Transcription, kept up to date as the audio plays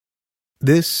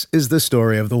This is the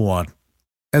story of the one.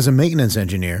 As a maintenance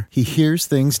engineer, he hears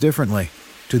things differently.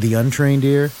 To the untrained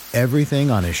ear,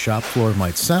 everything on his shop floor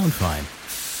might sound fine,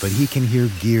 but he can hear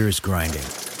gears grinding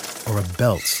or a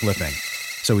belt slipping.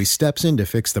 So he steps in to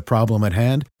fix the problem at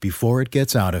hand before it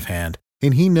gets out of hand.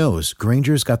 And he knows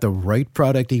Grainger's got the right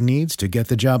product he needs to get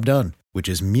the job done, which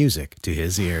is music to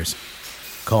his ears.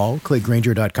 Call, click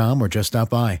Grainger.com, or just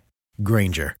stop by.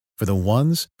 Grainger, for the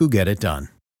ones who get it done.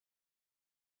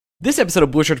 This episode of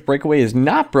Blue Shirts Breakaway is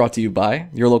not brought to you by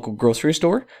your local grocery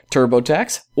store,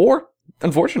 TurboTax, or,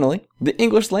 unfortunately, the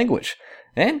English language.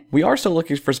 And we are still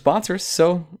looking for sponsors,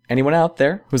 so anyone out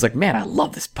there who's like, man, I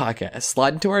love this podcast,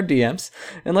 slide into our DMs,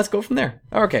 and let's go from there.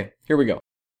 Okay, here we go.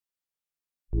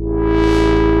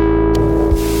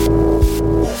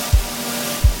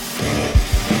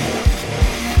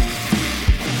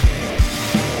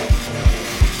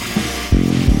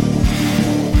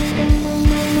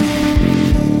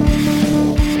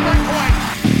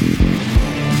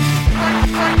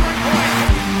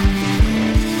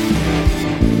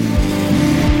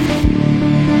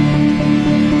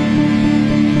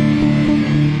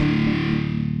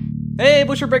 Hey,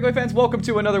 Blue Shirt Breakaway fans, welcome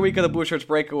to another week of the Blue Shirts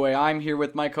Breakaway. I'm here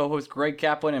with my co-host Greg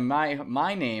Kaplan, and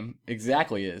my name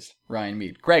exactly is Ryan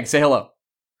Mead. Greg, say hello.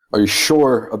 Are you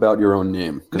sure about your own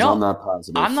name? Because No, I'm not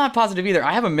positive. I'm not positive either.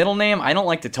 I have a middle name. I don't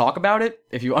like to talk about it,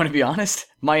 if you want to be honest.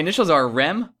 My initials are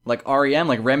Rem, like R-E-M,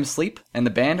 like REM Sleep, and the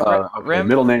band Rem.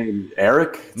 Middle name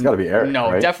Eric? It's got to be Eric,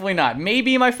 No, right? definitely not.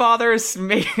 Maybe my father's,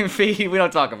 maybe we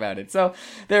don't talk about it. So,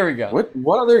 there we go.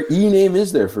 What other E name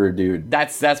is there for a dude?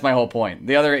 That's my whole point.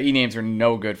 The other E names are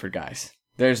no good for guys.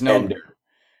 There's no... Ender.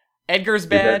 Edgar's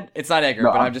bad. It's not Edgar,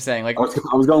 No, but I'm just saying, like...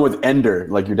 I was going with Ender,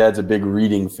 like your dad's a big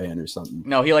reading fan or something.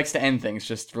 No, he likes to end things,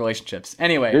 just relationships.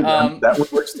 Anyway, Dude, that one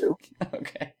works too.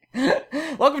 Okay.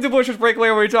 Welcome to Blue Shirts Breakaway,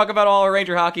 where we talk about all our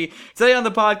Ranger hockey. Today on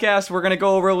the podcast, we're going to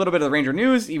go over a little bit of the Ranger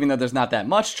news, even though there's not that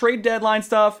much. Trade deadline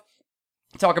stuff.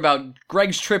 Talk about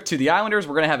Greg's trip to the Islanders.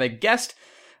 We're going to have a guest.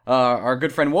 Our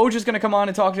good friend Woj is going to come on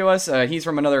and talk to us. He's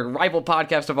from another rival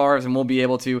podcast of ours, and we'll be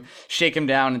able to shake him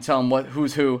down and tell him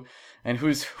who's who. And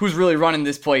who's really running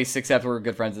this place, except we're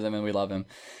good friends with him and we love him.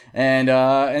 And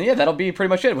yeah, that'll be pretty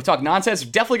much it. We'll talk nonsense.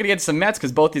 Definitely going to get to some Mets,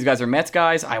 because both these guys are Mets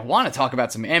guys. I want to talk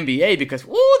about some NBA, because,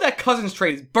 woo, that Cousins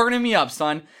trade is burning me up,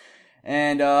 son.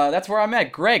 And that's where I'm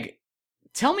at. Greg,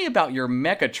 tell me about your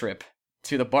Mecca trip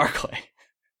to the Barclay.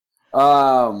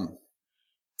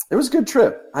 It was a good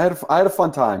trip. I had a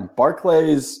fun time.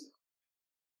 Barclays,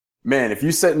 man, if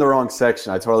you sit in the wrong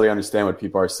section, I totally understand what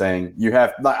people are saying.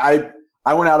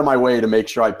 I went out of my way to make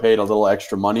sure I paid a little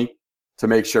extra money to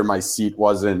make sure my seat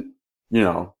wasn't,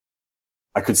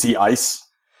 I could see ice.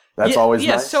 That's always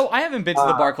nice. So I haven't been to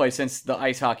the Barclays since the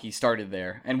ice hockey started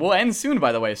there. And will end soon,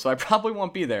 by the way, so I probably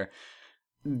won't be there.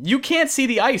 You can't see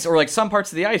the ice, or like some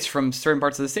parts of the ice from certain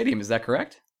parts of the stadium. Is that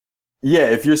correct? Yeah,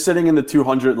 if you're sitting in the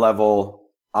 200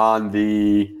 level on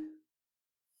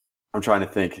I'm trying to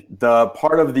think. The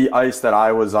part of the ice that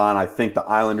I was on, I think the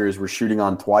Islanders were shooting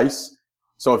on twice.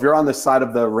 So if you're on the side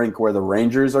of the rink where the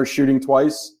Rangers are shooting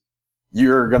twice,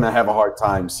 you're going to have a hard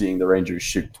time seeing the Rangers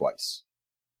shoot twice.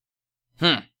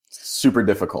 Super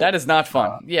difficult. That is not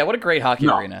fun. Yeah, what a great hockey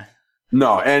arena.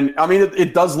 No, and I mean,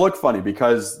 it does look funny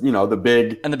because, the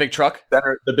big... And the big truck?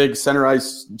 The big center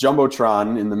ice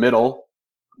Jumbotron in the middle,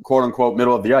 quote unquote,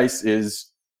 middle of the ice is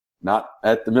not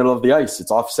at the middle of the ice. It's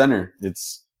off center.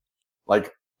 It's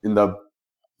like in the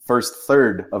first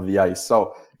third of the ice.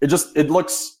 So it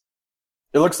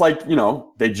looks like,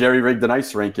 they jerry-rigged an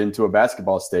ice rink into a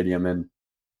basketball stadium, and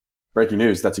breaking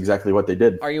news, that's exactly what they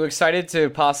did. Are you excited to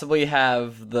possibly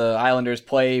have the Islanders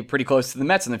play pretty close to the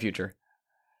Mets in the future?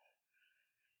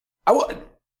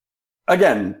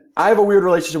 Again, I have a weird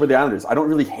relationship with the Islanders. I don't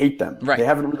really hate them. Right. They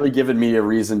haven't really given me a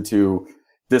reason to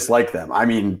dislike them. I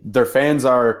mean, their fans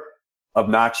are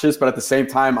obnoxious, but at the same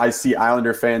time, I see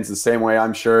Islander fans the same way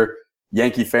I'm sure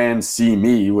Yankee fans see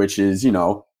me, which is,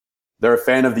 they're a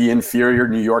fan of the inferior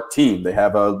New York team. They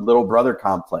have a little brother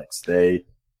complex. They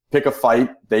pick a fight.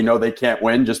 They know they can't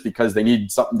win just because they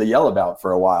need something to yell about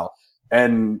for a while.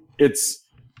 And it's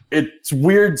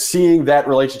weird seeing that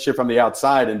relationship from the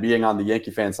outside and being on the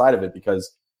Yankee fan side of it,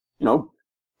 because,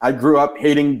 I grew up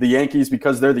hating the Yankees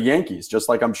because they're the Yankees, just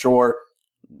like I'm sure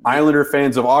Islander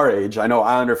fans of our age. I know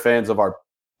Islander fans of our,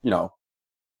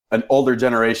 an older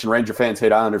generation, Ranger fans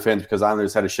hate Islander fans because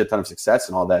Islanders had a shit ton of success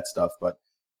and all that stuff. But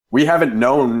we haven't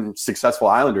known successful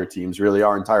Islander teams really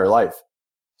our entire life.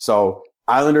 So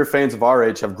Islander fans of our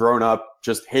age have grown up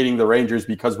just hating the Rangers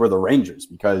because we're the Rangers,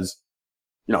 because,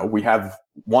 we have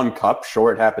one cup.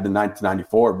 Sure, it happened in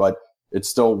 1994, but it's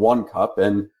still one cup.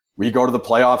 And we go to the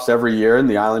playoffs every year, and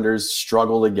the Islanders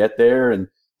struggle to get there, and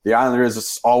the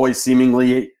Islanders always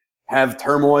seemingly have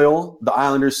turmoil. The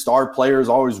Islanders' star player is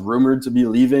always rumored to be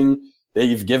leaving.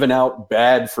 They've given out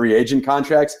bad free agent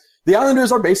contracts. The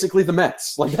Islanders are basically the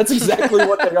Mets. Like, that's exactly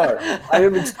what they are. I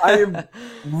am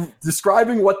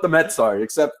describing what the Mets are,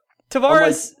 except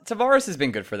Tavares has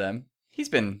been good for them.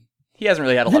 He hasn't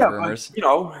really had a lot of rumors.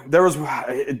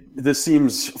 This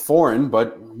seems foreign,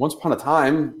 but once upon a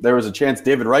time, there was a chance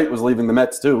David Wright was leaving the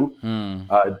Mets too.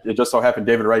 It just so happened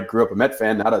David Wright grew up a Met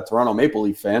fan, not a Toronto Maple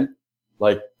Leaf fan,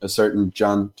 like a certain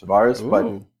John Tavares.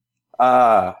 Ooh.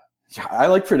 But I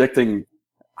like predicting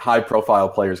high-profile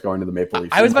players going to the Maple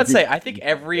Leafs. I was about to say, I think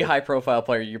every high-profile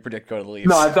player you predict go to the Leafs.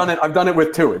 No, I've done it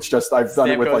with two. It's just I've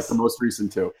done it with like the most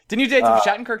recent two. Didn't you date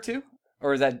Shattenkirk too?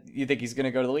 Or is that you think he's going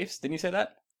to go to the Leafs? Didn't you say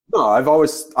that? No, I've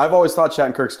always thought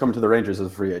Shattenkirk's coming to the Rangers as a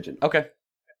free agent. Okay.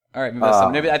 All right.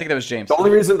 Maybe I think that was James. The only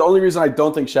reason I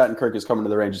don't think Shattenkirk is coming to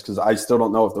the Rangers because I still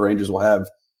don't know if the Rangers will have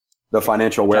the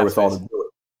financial wherewithal to do it.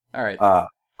 All right.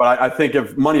 But I think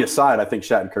if money aside, I think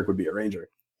Shattenkirk would be a Ranger,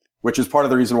 which is part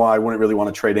of the reason why I wouldn't really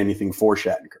want to trade anything for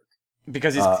Shattenkirk.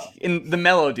 Because he's in the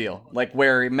Melo deal, like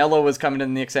where Melo was coming to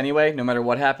the Knicks anyway, no matter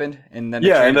what happened, and then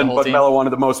but Melo wanted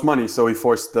the most money, so he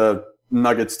forced the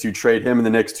Nuggets to trade him and the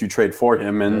Knicks to trade for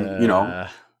him, and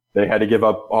they had to give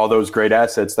up all those great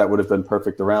assets that would have been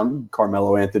perfect around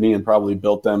Carmelo Anthony and probably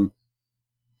built them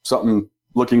something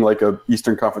looking like a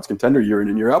Eastern Conference contender year in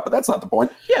and year out, but that's not the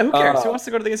point. Yeah, who cares? Who wants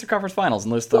to go to the Eastern Conference Finals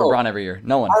and lose to LeBron every year?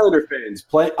 No one.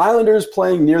 Islanders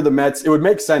playing near the Mets, it would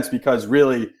make sense because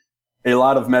really a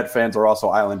lot of Met fans are also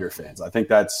Islander fans. I think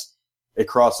that's a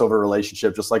crossover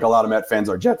relationship, just like a lot of Met fans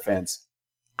are Jet fans.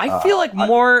 I feel like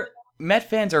more Met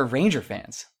fans are Ranger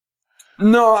fans.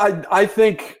 No, I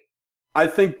think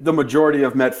the majority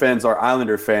of Met fans are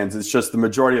Islander fans. It's just the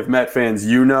majority of Met fans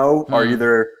are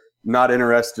either not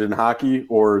interested in hockey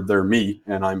or they're me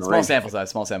and I'm a Ranger.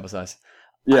 Small sample size.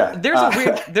 Yeah.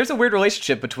 There's a weird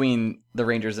relationship between the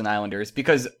Rangers and Islanders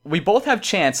because we both have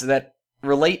chants that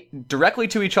relate directly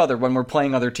to each other when we're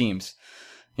playing other teams.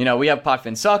 You know, we have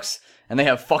Potvin sucks and they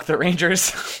have fuck the Rangers.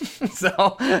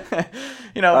 So,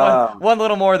 one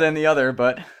little more than the other,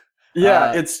 but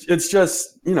it's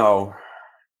just,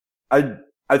 I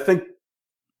think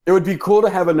it would be cool to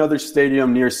have another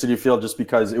stadium near Citi Field just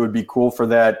because it would be cool for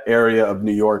that area of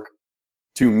New York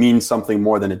to mean something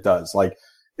more than it does. Like,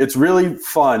 it's really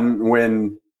fun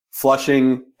when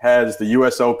Flushing has the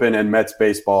U.S. Open and Mets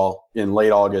baseball in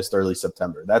late August, early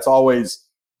September. That's always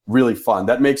really fun.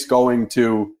 That makes going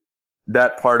to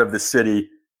that part of the city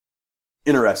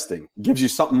interesting. It gives you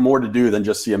something more to do than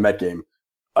just see a Met game.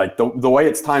 Like the way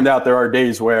it's timed out, there are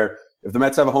days where if the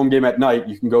Mets have a home game at night,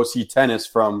 you can go see tennis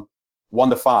from 1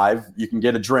 to 5. You can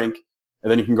get a drink,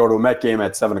 and then you can go to a Met game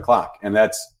at 7 o'clock. And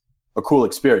that's a cool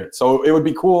experience. So it would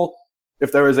be cool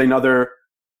if there was another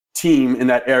team in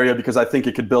that area because I think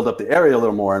it could build up the area a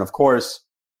little more. And of course,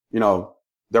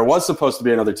 there was supposed to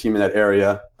be another team in that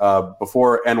area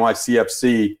before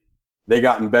NYCFC. They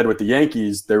got in bed with the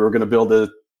Yankees. They were going to build a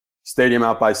stadium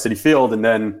out by Citi Field, and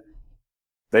then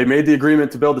they made the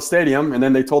agreement to build the stadium, and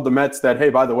then they told the Mets that, hey,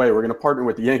 by the way, we're going to partner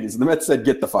with the Yankees. And the Mets said,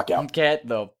 get the fuck out. Get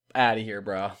the out of here,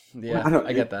 bro. Yeah,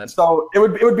 I get that. So it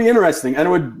would be interesting, and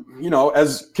it would,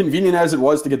 as convenient as it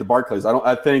was to get the Barclays.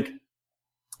 I think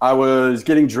I was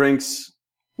getting drinks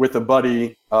with a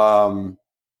buddy, and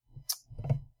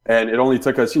it only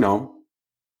took us,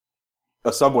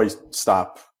 a subway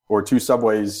stop or 2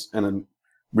 subways, and then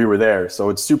we were there. So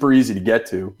it's super easy to get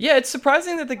to. Yeah, it's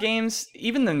surprising that the games,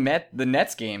 even the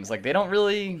Nets games, like they don't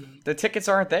really, the tickets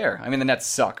aren't there. I mean, the Nets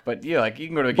suck, but you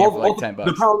can go to a game for like $10.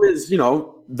 The problem is,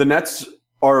 the Nets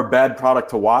are a bad product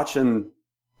to watch, and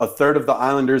a third of the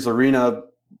Islanders arena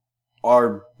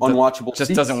are unwatchable.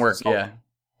 Just doesn't work. So yeah.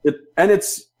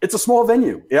 It's a small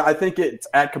venue. Yeah, I think it's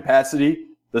at capacity,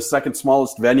 the second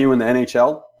smallest venue in the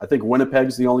NHL. I think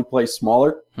Winnipeg's the only place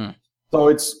smaller. So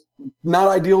it's not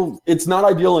ideal. It's not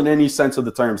ideal in any sense of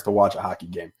the terms to watch a hockey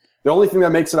game. The only thing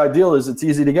that makes it ideal is it's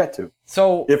easy to get to.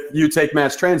 So if you take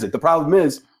mass transit, the problem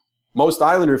is most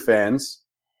Islander fans,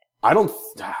 I'm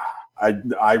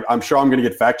sure I'm going to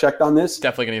get fact checked on this.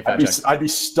 Definitely going to get fact checked. I'd be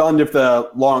stunned if the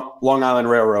Long Island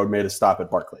Railroad made a stop at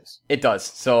Barclays. It does.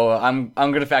 So I'm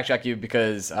going to fact check you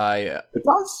because It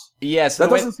does? Yes. That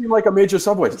doesn't seem like a major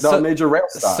subway. It's not a major rail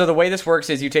stop. So the way this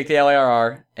works is you take the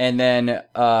LIRR and then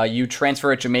you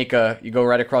transfer at Jamaica. You go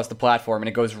right across the platform and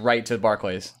it goes right to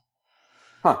Barclays.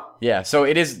 Huh. Yeah. So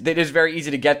it is very easy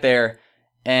to get there,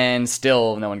 and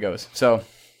still no one goes. So.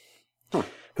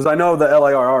 Because I know the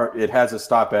LIRR, it has a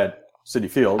stop at Citi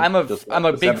Field. I'm a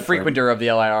big frequenter of the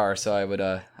LIRR, so I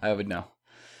would know.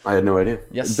 I had no idea.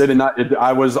 Yes. Did it not?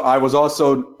 I was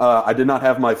also I did not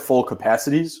have my full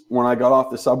capacities when I got off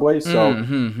the subway, so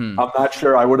I'm not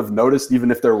sure I would have noticed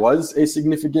even if there was a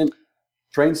significant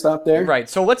train stop there. Right.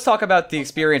 So let's talk about the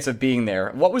experience of being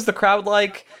there. What was the crowd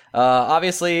like?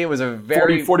 Obviously, it was a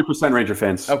very 40% Ranger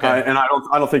fans. Okay. And I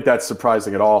don't think that's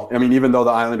surprising at all. I mean, even though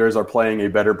the Islanders are playing a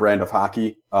better brand of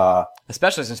hockey,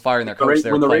 especially since firing their coach,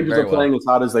 when the Rangers are playing as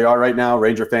hot as they are right now,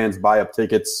 Ranger fans buy up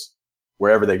tickets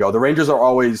wherever they go. The Rangers are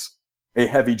always a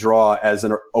heavy draw as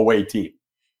an away team.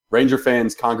 Ranger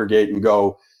fans congregate and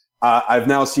go. I've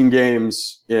now seen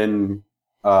games in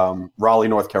Raleigh,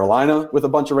 North Carolina with a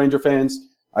bunch of Ranger fans.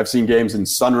 I've seen games in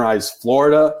Sunrise,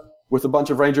 Florida with a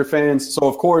bunch of Ranger fans. So,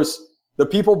 of course, the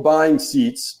people buying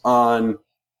seats on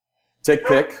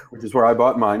TickPick, which is where I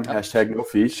bought mine,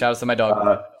 #NoFee. Shout out to my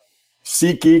dog.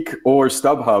 SeatGeek or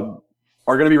StubHub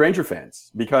are going to be Ranger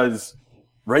fans because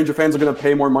Ranger fans are going to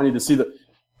pay more money to see the.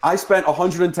 I spent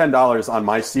 $110 on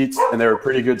my seats, and they were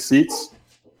pretty good seats.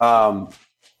 I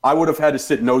would have had to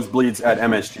sit nosebleeds at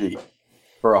MSG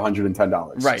for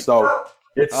 $110. Right. So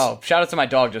it's shout out to my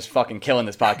dog just fucking killing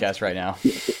this podcast right now.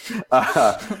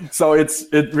 So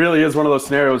it really is one of those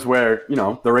scenarios where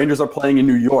the Rangers are playing in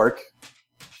New York.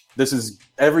 This is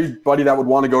everybody that would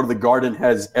want to go to the Garden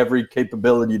has every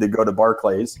capability to go to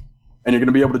Barclays, and you're going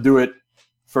to be able to do it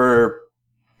for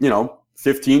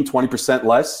 15, 20%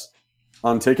 less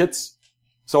on tickets.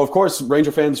 So, of course,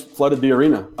 Ranger fans flooded the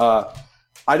arena.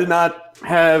 I did not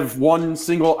have one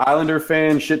single Islander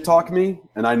fan shit talk me,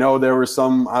 and I know there were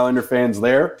some Islander fans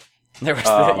there. There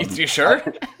was, you sure?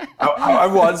 I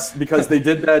was, because they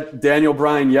did that Daniel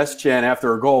Bryan yes chant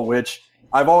after a goal, which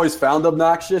I've always found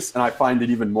obnoxious, and I find it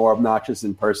even more obnoxious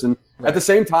in person. Right. At the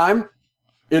same time,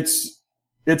 it's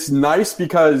nice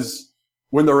because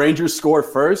when the Rangers score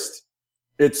first,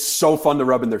 it's so fun to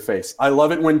rub in their face. I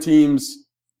love it when teams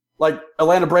like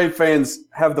Atlanta Brave fans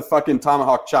have the fucking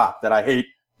tomahawk chop that I hate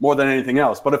more than anything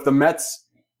else. But if the Mets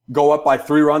go up by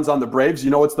 3 runs on the Braves,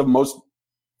 what's the most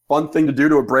fun thing to do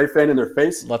to a Brave fan in their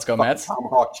face? Let's go Mets.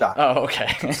 Tomahawk chop. Oh,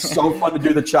 okay. It's so fun to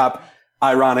do the chop.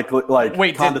 Ironically,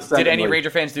 wait, did any Ranger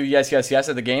fans do yes, yes, yes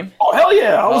at the game? Oh, hell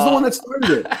yeah. I was the one that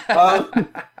started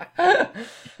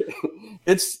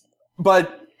it.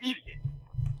 But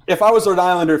if I was an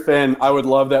Islander fan, I would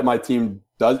love that my team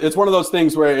does. It's one of those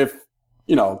things where if,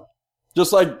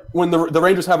 just like when the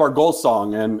Rangers have our goal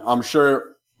song, and I'm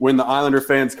sure when the Islander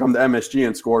fans come to MSG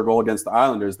and score a goal against the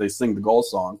Islanders, they sing the goal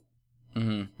song.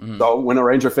 So when a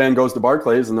Ranger fan goes to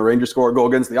Barclays and the Rangers score a goal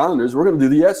against the Islanders, we're going to do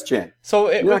the yes chant.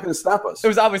 So you're not going to stop us. It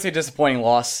was obviously a disappointing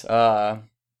loss. Was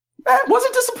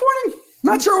it disappointing?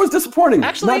 Not sure it was disappointing.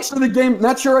 Actually,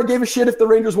 not sure I gave a shit if the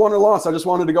Rangers won or lost. I just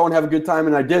wanted to go and have a good time,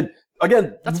 and I did.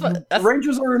 Again, the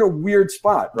Rangers are in a weird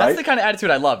spot, right? That's the kind of attitude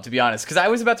I love, to be honest, because I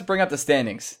was about to bring up the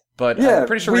standings, but I'm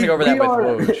pretty sure we're going to go over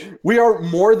that with Woj. We are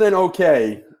more than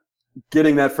okay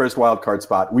getting that first wild card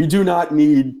spot. We do not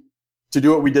need to do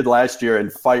what we did last year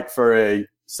and fight for a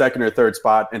second or third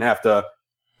spot and have to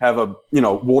have a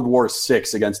World War VI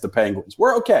against the Penguins.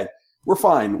 We're okay. We're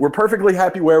fine. We're perfectly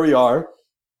happy where we are.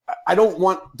 I don't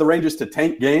want the Rangers to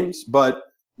tank games, but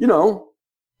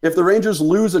if the Rangers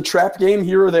lose a trap game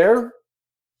here or there,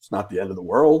 it's not the end of the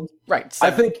world. Right.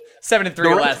 I think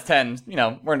 7-3 last 10.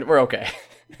 We're okay.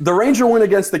 The Ranger win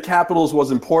against the Capitals was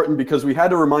important because we had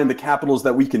to remind the Capitals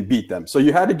that we can beat them. So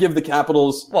you had to give the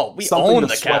Capitals we something own to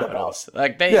the sweat Capitals.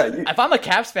 About. If I'm a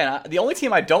Caps fan, the only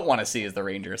team I don't want to see is the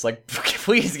Rangers.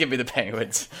 Please give me the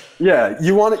Penguins. Yeah,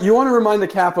 you want to remind the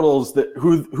Capitals that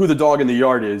who the dog in the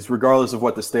yard is, regardless of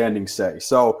what the standings say.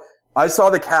 So I saw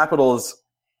the Capitals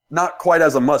not quite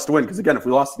as a must-win because, again, if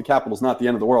we lost to the Capitals, not the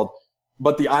end of the world.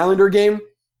 But the Islander game,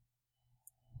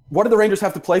 what did the Rangers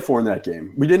have to play for in that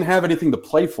game? We didn't have anything to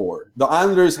play for. The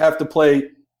Islanders have to play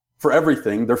for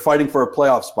everything. They're fighting for a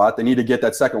playoff spot. They need to get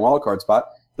that second wildcard spot.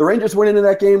 The Rangers went into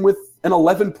that game with an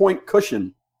 11-point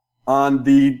cushion on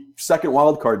the second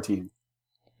wildcard team.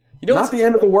 Not the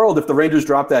end of the world if the Rangers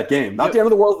dropped that game. Not the end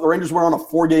of the world if the Rangers were on a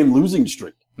 4-game losing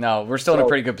streak. No, we're still in a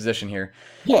pretty good position here.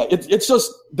 Yeah, it's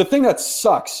just the thing that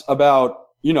sucks about,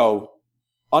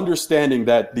 understanding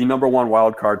that the number one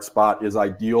wildcard spot is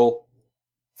ideal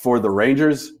for the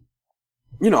Rangers,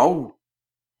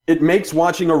 it makes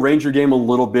watching a Ranger game a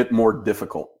little bit more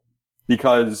difficult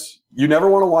because you never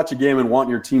want to watch a game and want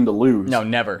your team to lose. No,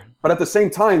 never. But at the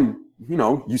same time,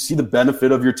 you see the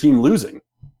benefit of your team losing.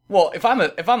 Well, if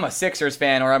I'm a Sixers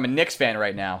fan or I'm a Knicks fan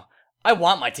right now, I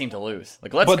want my team to lose.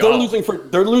 Let's go. But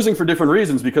they're losing for different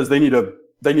reasons because they need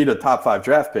a top 5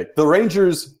 draft pick. The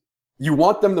Rangers, you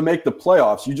want them to make the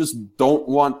playoffs. You just don't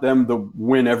want them to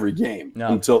win every game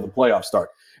until the playoffs start.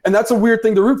 And that's a weird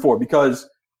thing to root for because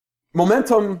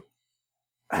momentum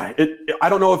I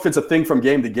don't know if it's a thing from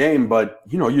game to game, but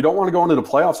you don't want to go into the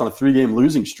playoffs on a 3-game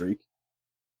losing streak.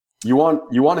 You want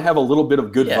to have a little bit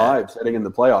of good vibes heading in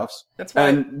the playoffs. That's why.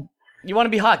 And you want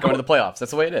to be hot going to the playoffs.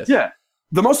 That's the way it is. Yeah.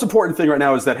 The most important thing right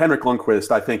now is that Henrik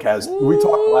Lundqvist, I think, we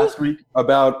talked last week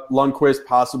about Lundqvist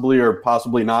possibly or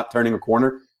possibly not turning a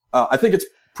corner. I think it's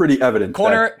pretty evident.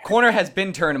 Corner has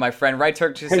been turned, my friend. Right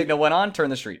turn signal went on, turn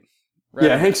the street. Right.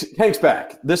 Yeah, Hank's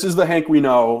back. This is the Hank we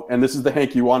know, and this is the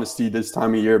Hank you want to see this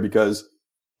time of year because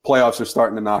playoffs are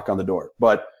starting to knock on the door.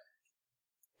 But,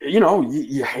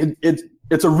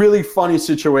 it's a really funny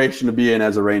situation to be in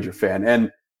as a Ranger fan.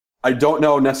 And I don't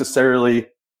know necessarily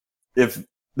if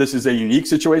this is a unique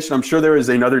situation. I'm sure there is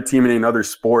another team in another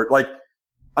sport. Like,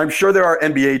 I'm sure there are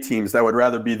NBA teams that would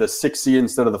rather be the 6 seed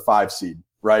instead of the 5 seed,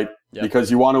 right? Yep.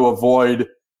 Because you want to avoid,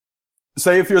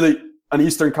 say if you're an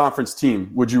Eastern Conference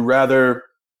team, would you rather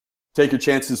take your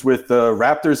chances with the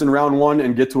Raptors in round 1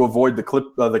 and get to avoid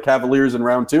the Cavaliers in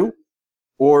round 2?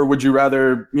 Or would you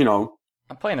rather,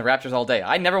 I'm playing the Raptors all day.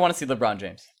 I never want to see LeBron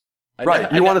James.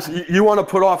 You want to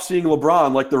put off seeing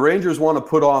LeBron like the Rangers want to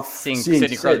put off seeing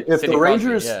Sid. If the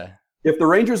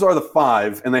Rangers are the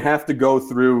 5 and they have to go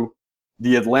through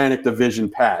the Atlantic Division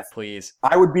path, please,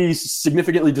 I would be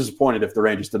significantly disappointed if the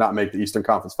Rangers did not make the Eastern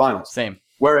Conference Finals. Same.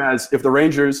 Whereas if the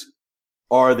Rangers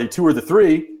are the 2 or the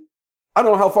 3, I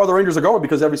don't know how far the Rangers are going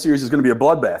because every series is going to be a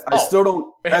bloodbath. I still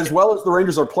don't, as well as the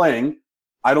Rangers are playing,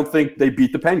 I don't think they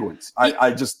beat the Penguins.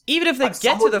 Even if they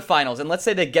get to the finals, and let's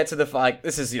say they get to the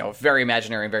this is very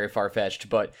imaginary and very far fetched,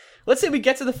 but let's say we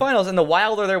get to the finals and the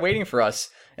Wild are there waiting for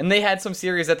us, and they had some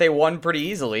series that they won pretty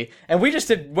easily, and we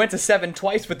just went to 7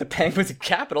 twice with the Penguins and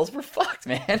Capitals. We're fucked,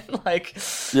 man.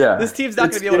 This team's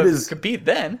not going to be able to compete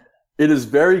then. It is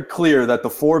very clear that the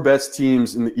 4 best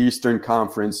teams in the Eastern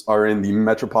Conference are in the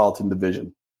Metropolitan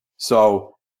Division. So.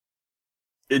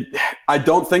 I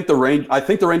don't think I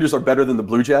think the Rangers are better than the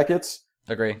Blue Jackets.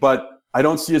 Agree. But I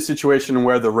don't see a situation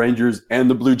where the Rangers and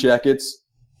the Blue Jackets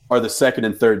are the 2nd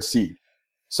and 3rd seed.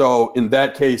 So in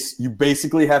that case, you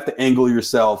basically have to angle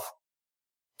yourself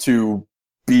to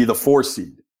be the 4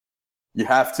 seed. You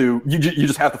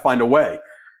just have to find a way.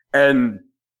 And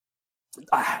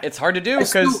it's hard to do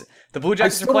because the Blue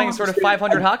Jackets are playing sort of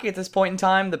 500 hockey at this point in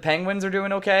time. The Penguins are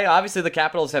doing okay. Obviously, the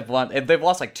Capitals have won. They've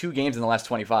lost 2 games in the last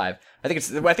 25. I think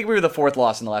we were the 4th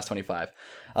loss in the last 25.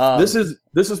 This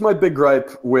is my big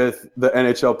gripe with the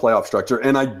NHL playoff structure,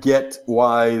 and I get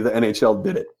why the NHL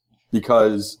did it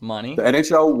because money. The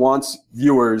NHL wants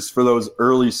viewers for those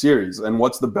early series, and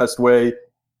what's the best way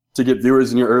to get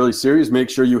viewers in your early series? Make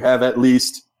sure you have at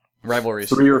least rivalries,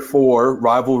 3 or 4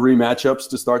 rivalry matchups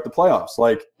to start the playoffs.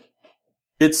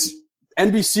 It's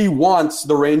NBC wants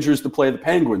the Rangers to play the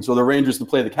Penguins or the Rangers to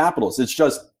play the Capitals. It's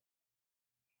just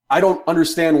I don't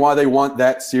understand why they want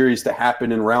that series to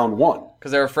happen in round 1.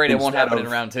 Because they're afraid it won't happen in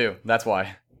round 2. That's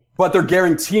why. But they're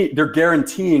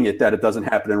guaranteeing it that it doesn't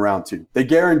happen in round 2. They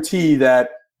guarantee that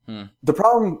the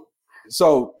problem.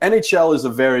 So NHL is a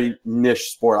very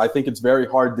niche sport. I think it's very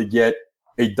hard to get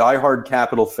a diehard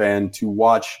Capital fan to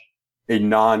watch a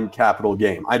non-Capital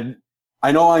game.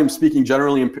 I know I'm speaking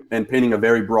generally and painting a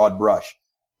very broad brush,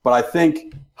 but I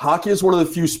think hockey is one of the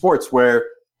few sports where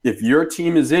if your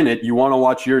team is in it, you want to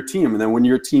watch your team. And then when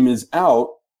your team is out,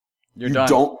 you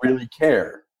don't really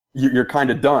care. You're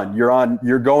kind of done.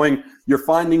 You're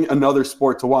finding another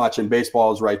sport to watch, and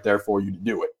baseball is right there for you to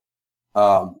do it.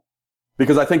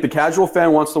 Because I think the casual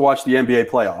fan wants to watch the NBA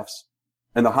playoffs,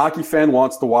 and the hockey fan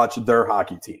wants to watch their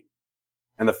hockey team.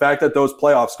 And the fact that those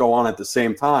playoffs go on at the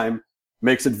same time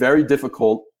makes it very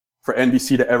difficult for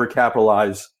NBC to ever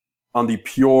capitalize on the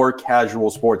pure casual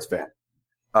sports fan.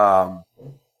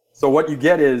 So what you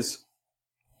get is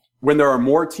when there are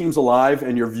more teams alive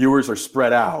and your viewers are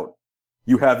spread out,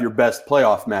 you have your best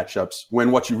playoff matchups.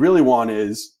 When what you really want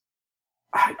is,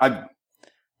 as a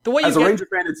Ranger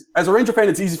fan,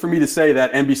 it's easy for me to say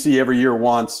that NBC every year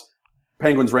wants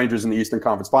Penguins Rangers in the Eastern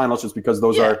Conference Finals just because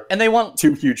those are and they want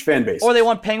 2 huge fan bases. Or they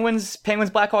want Penguins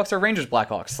Blackhawks or Rangers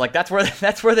Blackhawks.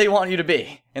 That's where they want you to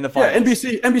be in the finals.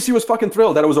 Yeah, NBC was fucking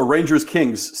thrilled that it was a Rangers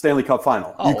Kings Stanley Cup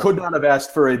final. You could not have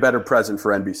asked for a better present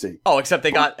for NBC. Oh, except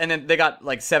they got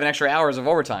 7 extra hours of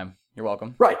overtime. You're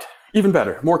welcome. Right. Even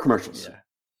better. More commercials. Yeah.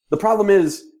 The problem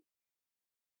is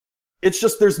it's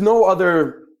just there's no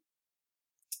other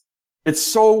it's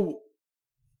so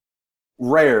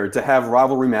rare to have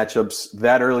rivalry matchups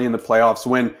that early in the playoffs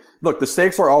when, look, the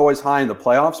stakes are always high in the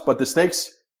playoffs, but the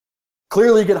stakes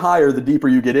clearly get higher the deeper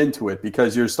you get into it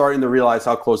because you're starting to realize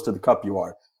how close to the cup you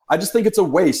are. I just think it's a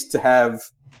waste to have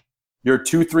your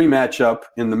 2-3 matchup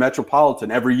in the Metropolitan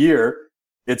every year.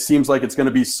 It seems like it's going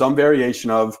to be some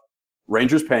variation of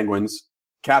Rangers Penguins,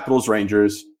 Capitals,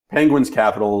 Rangers, Penguins,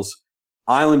 Capitals,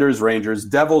 Islanders, Rangers,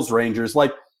 Devils, Rangers.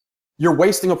 Like, you're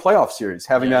wasting a playoff series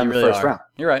having that in the first round.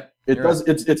 You're right.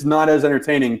 It's not as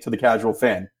entertaining to the casual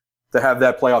fan to have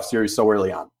that playoff series so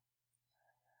early on.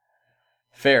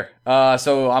 Fair.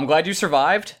 So I'm glad you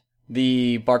survived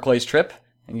the Barclays trip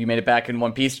and you made it back in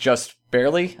one piece just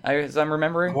barely, as I'm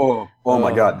remembering. Oh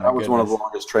my God. That was one of the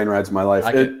longest train rides of my life.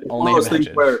 I could only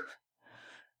imagine. Were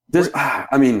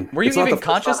you even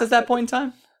conscious at that point in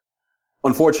time?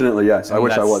 Unfortunately, yes. I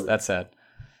wish I was. That's sad.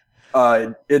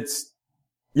 It's,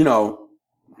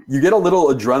 you get a little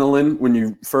adrenaline when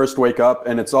you first wake up,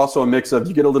 and it's also a mix of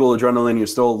you get a little adrenaline, you're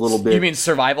still a little bit. You mean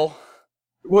survival?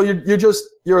 Well,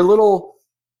 you're a little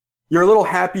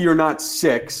happy you're not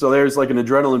sick, so there's like an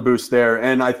adrenaline boost there,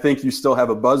 and I think you still have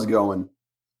a buzz going.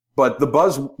 But the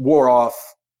buzz wore off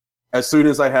as soon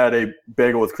as I had a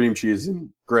bagel with cream cheese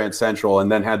in Grand Central, and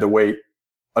then had to wait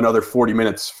another 40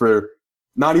 minutes for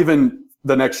not even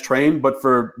the next train, but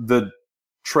for the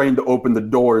train to open the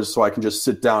doors so I can just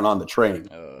sit down on the train.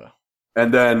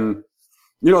 And then,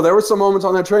 there were some moments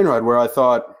on that train ride where I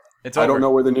thought, I don't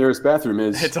know where the nearest bathroom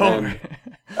is. It's over.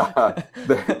 I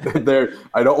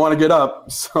don't want to get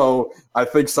up, so I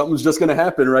think something's just going to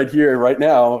happen right here, right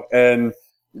now. And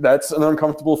that's an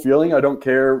uncomfortable feeling. I don't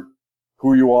care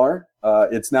who you are.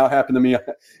 It's now happened to me.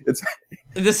 It's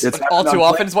all too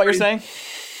often is what you're saying?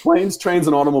 Planes, trains,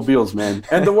 and automobiles, man.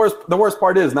 And the worst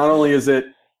part is not only is it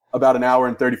about an hour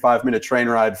and 35-minute train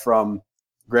ride from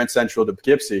Grand Central to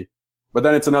Poughkeepsie, but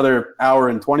then it's another hour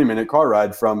and 20-minute car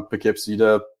ride from Poughkeepsie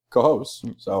to Cohoes.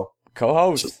 So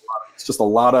it's just a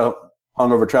lot of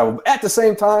hungover travel. But at the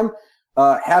same time,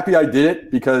 happy I did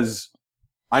it because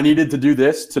I needed to do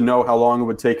this to know how long it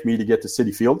would take me to get to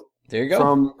Citi Field. There you go.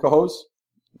 From Cohoes.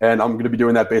 And I'm going to be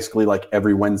doing that basically like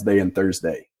every Wednesday and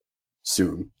Thursday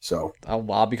soon. So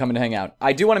I'll be coming to hang out.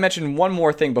 I do want to mention one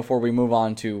more thing before we move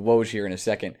on to Woj here in a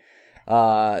second.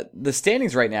 The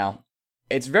standings right now,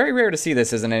 it's very rare to see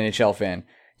this as an NHL fan.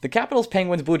 The Capitals,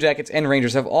 Penguins, Blue Jackets, and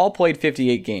Rangers have all played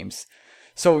 58 games.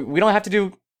 So we don't have to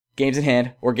do games in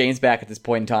hand or games back at this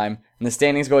point in time. And the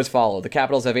standings go as follow. The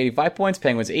Capitals have 85 points,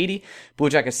 Penguins 80, Blue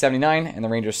Jackets 79, and the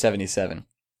Rangers 77.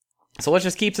 So let's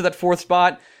just keep to that fourth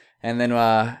spot, and then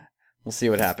we'll see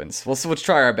what happens. Let's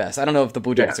try our best. I don't know if the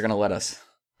Blue Jackets are going to let us.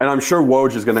 And I'm sure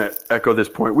Woj is going to echo this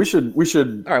point. We should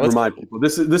remind people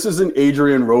this isn't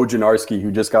Adrian Wojnarowski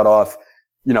who just got off,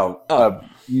 a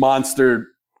monster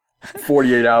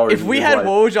 48 hours. If we had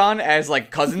Woj on as like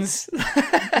Cousins,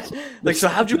 so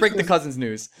how'd you break the Cousins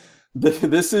news?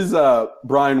 This is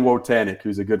Brian Wojtanek,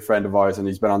 who's a good friend of ours, and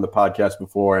he's been on the podcast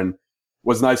before and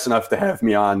was nice enough to have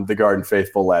me on the Garden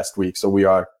Faithful last week. So we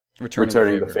are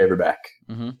returning the favor back.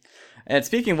 Mm-hmm. And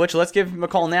speaking of which, let's give him a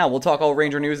call now. We'll talk all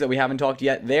Ranger news that we haven't talked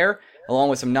yet there, along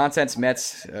with some nonsense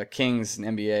Mets, Kings,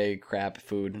 and NBA crap,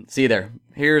 food. See you there.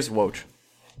 Here's Woj.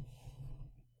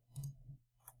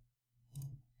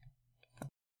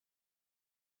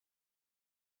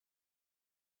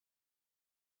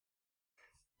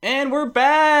 And we're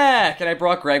back! And I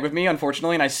brought Greg with me,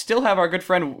 unfortunately, and I still have our good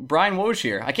friend Brian Woj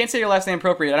here. I can't say your last name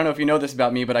appropriate. I don't know if you know this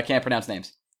about me, but I can't pronounce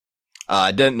names.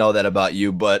 I didn't know that about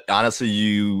you, but honestly,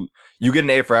 you get an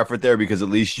A for effort there because at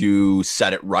least you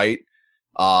said it right.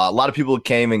 A lot of people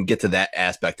came and get to that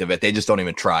aspect of it. They just don't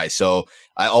even try. So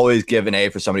I always give an A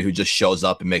for somebody who just shows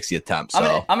up and makes the attempt.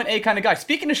 So I'm an A kind of guy.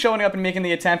 Speaking of showing up and making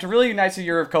the attempt, really nice of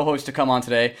your co-host to come on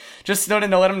today. Just to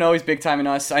let him know he's big timing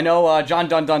us. I know John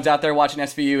Dundon's out there watching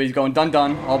SVU. He's going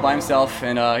dun all by himself,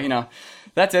 and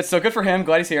that's it. So good for him.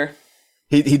 Glad he's here.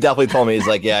 He definitely told me, he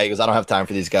goes, I don't have time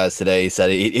for these guys today. He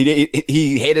said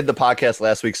he hated the podcast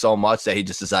last week so much that he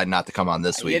just decided not to come on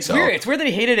this week. It's weird. It's weird that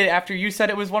he hated it after you said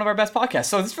it was one of our best podcasts.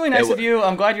 So it's really nice of you.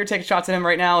 I'm glad you're taking shots at him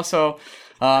right now. So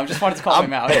just wanted to call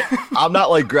him out. I'm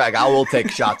not like Greg. I will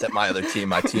take shots at my other team,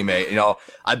 my teammate.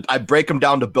 I break them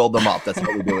down to build them up. That's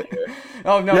how we do it here.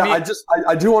 Oh no! Yeah,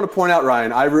 I do want to point out,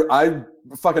 Ryan. I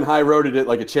fucking high roaded it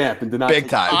like a champ and did not big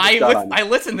time. I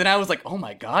listened and I was like, oh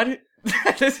my god.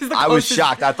 This is the I was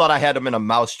shocked. I thought I had him in a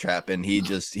mousetrap, and he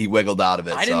wiggled out of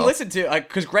it. I didn't listen to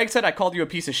because Greg said I called you a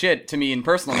piece of shit to me in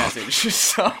personal message.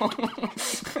 So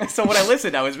when I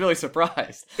listened, I was really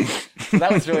surprised. So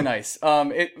that was really nice.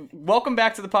 Welcome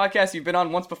back to the podcast. You've been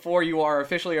on once before. You are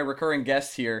officially a recurring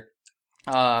guest here.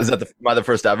 Is that the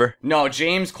first ever? No,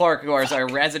 James Clark, who is our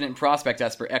resident prospect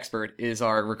expert, is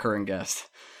our recurring guest.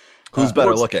 Who's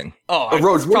better looking?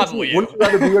 Rose, probably you.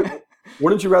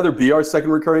 Wouldn't you rather be our second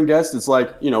recurring guest? It's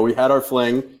like, we had our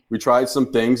fling, we tried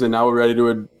some things, and now we're ready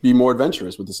to be more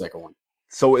adventurous with the second one.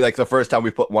 So, like the first time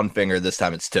we put one finger, this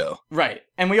time it's two. Right.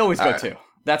 And we always go two.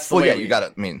 That's the Well, way. yeah, you got to.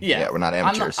 I mean, yeah, we're not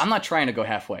amateurs. I'm not trying to go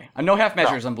halfway. No half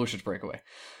measures on Blue Shirts Breakaway.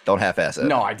 Don't half-ass it.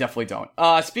 No, I definitely don't.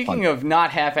 Speaking of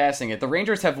not half-assing it, the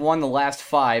Rangers have won the last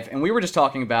 5, and we were just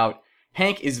talking about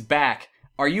Hank is back.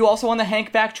 Are you also on the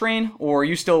Hank back train, or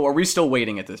are we still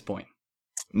waiting at this point?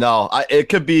 No, it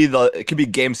could be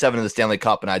Game 7 of the Stanley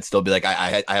Cup, and I'd still be like,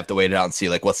 I have to wait it out and see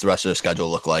like what's the rest of their schedule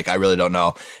look like. I really don't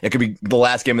know. It could be the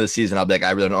last game of the season. I'll be like,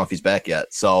 I really don't know if he's back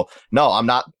yet. So no, I'm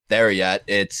not there yet.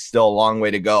 It's still a long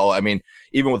way to go. I mean,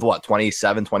 even with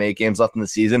 27, 28 games left in the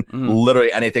season,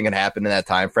 literally anything can happen in that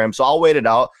time frame. So I'll wait it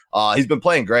out. He's been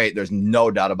playing great. There's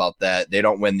no doubt about that. They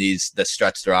don't win the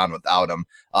stretch they're on without him.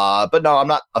 But no, I'm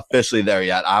not officially there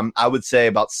yet. I would say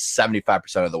about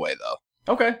 75% of the way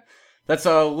though. Okay. That's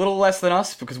a little less than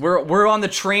us because we're on the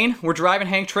train. We're driving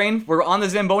Hank train. We're on the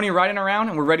Zamboni riding around,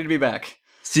 and we're ready to be back.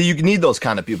 See, you need those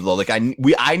kind of people though. Like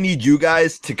I need you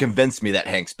guys to convince me that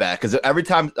Hank's back because every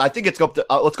time I think let's go up to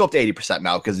 80%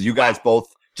 now because you guys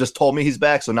both just told me he's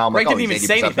back. So now I'm Greg like, didn't even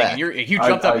say anything. Back. You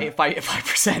jumped up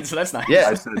 5%, so that's nice.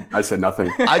 Yeah, I said nothing.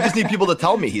 I just need people to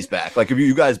tell me he's back. Like if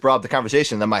you guys brought up the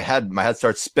conversation, then my head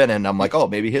starts spinning. I'm like, oh,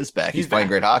 maybe he's back. He's playing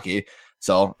great hockey.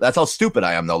 So that's how stupid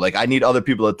I am, though. Like, I need other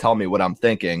people to tell me what I'm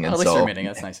thinking. And at least so, you're admitting.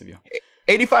 That's nice of you.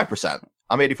 85%.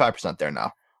 I'm 85% there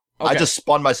now. Okay. I just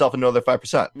spun myself into another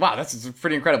 5%. Wow, that's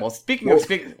pretty incredible.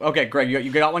 Okay, Greg,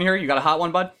 you got one here? You got a hot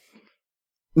one, bud?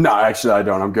 No, actually, I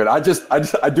don't. I'm good. I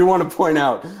do want to point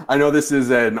out. I know this is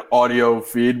an audio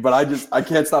feed, but I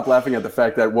can't stop laughing at the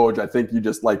fact that Woj. I think you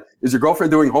just like is your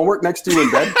girlfriend doing homework next to you in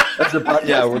bed? That's your podcast.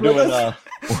 Yeah,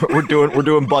 we're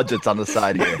doing budgets on the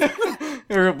side here.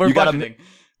 We're budgeting.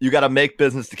 You got to make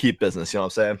business to keep business. You know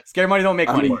what I'm saying? Scary money don't make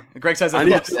money. Greg says that.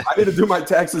 I need to do my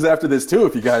taxes after this too.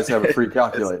 If you guys have a free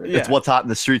calculator, it's what's hot in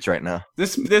the streets right now.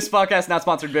 This podcast not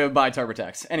sponsored by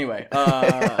TurboTax. Anyway,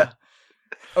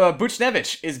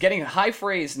 Buchnevich is getting high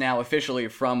praise now officially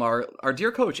from our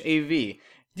dear coach AV.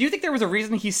 Do you think there was a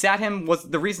reason he sat him? Was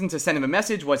the reason to send him a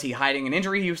message? Was he hiding an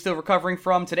injury he was still recovering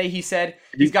from? Today he said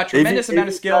he's got tremendous amount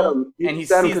of skill and he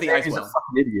sees the ice well. He's a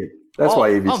fucking idiot. That's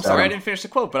why AV. I'm sorry, I didn't finish the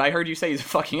quote, but I heard you say he's a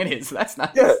fucking idiot, so that's nice.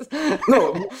 Yeah,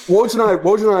 no, Woj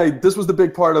and I. This was the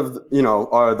big part of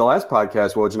the last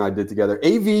podcast Woj and I did together.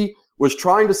 AV was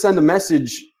trying to send a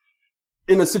message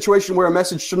in a situation where a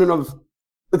message shouldn't have.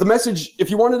 The message, if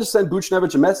you wanted to send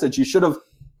Buchnevich a message, you should have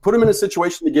put him in a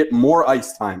situation to get more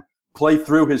ice time, play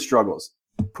through his struggles,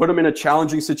 put him in a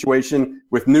challenging situation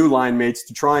with new line mates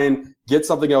to try and get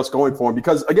something else going for him.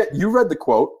 Because again, you read the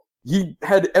quote. He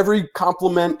had every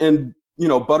compliment and,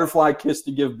 butterfly kiss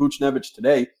to give Buchnevich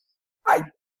today.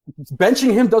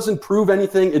 Benching him doesn't prove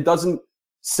anything. It doesn't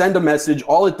send a message.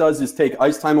 All it does is take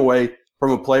ice time away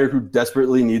from a player who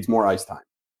desperately needs more ice time.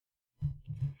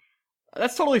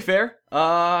 That's totally fair.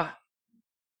 Where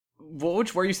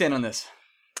are you standing on this?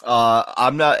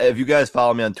 I'm not. If you guys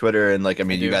follow me on Twitter and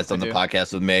you guys done the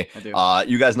podcast with me,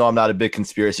 you guys know I'm not a big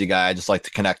conspiracy guy. I just like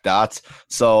to connect dots.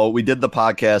 So we did the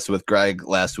podcast with Greg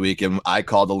last week, and I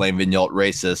called Alain Vigneault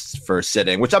racist for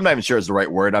sitting, which I'm not even sure is the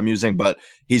right word I'm using, but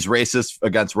he's racist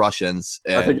against Russians.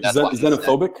 And I think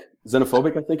xenophobic.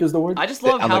 Xenophobic, I think, is the word. I just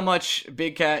love how much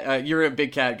Big Cat. You're a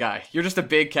Big Cat guy. You're just a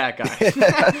Big Cat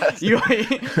guy.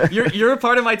 You're a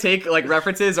part of my take. Like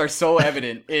references are so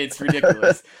evident. It's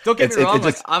ridiculous. Don't get me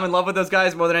wrong. I'm in love with those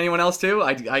guys more than anyone else too.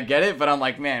 I get it, but I'm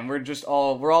like, man, we're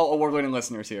all award-winning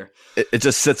listeners here. It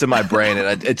just sits in my brain,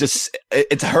 and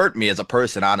it's hurt me as a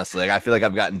person. Honestly, I feel like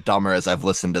I've gotten dumber as I've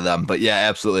listened to them. But yeah,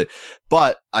 absolutely.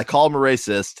 But I call him a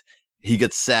racist. He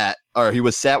gets sat, or he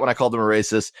was sat when I called him a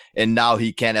racist, and now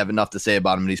he can't have enough to say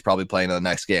about him, and he's probably playing in the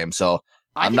next game. So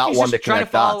I'm not one to connect dots. He's trying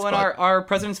to follow in our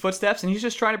president's footsteps, and he's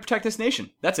just trying to protect this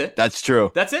nation. That's it. That's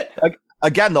true. That's it.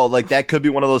 Again, though, that could be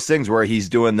one of those things where he's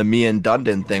doing the me and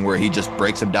Dundon thing, where he just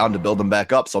breaks him down to build him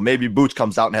back up. So maybe Booch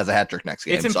comes out and has a hat trick next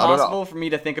game. It's impossible for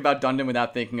me to think about Dundon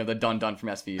without thinking of the Dun Dun from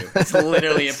SVU. It's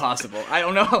literally impossible. I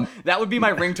don't know. That would be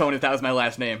my ringtone if that was my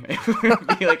last name. It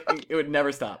would be it would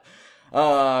never stop.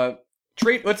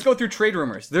 Let's go through trade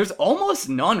rumors. There's almost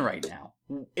none right now,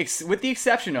 with the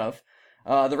exception of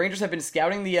the Rangers have been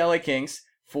scouting the LA Kings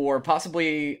for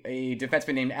possibly a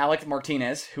defenseman named Alec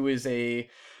Martinez, who is a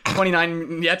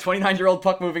 29-year-old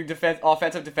puck-moving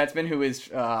offensive defenseman who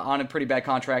is on a pretty bad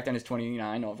contract and is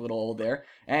 29, a little old there.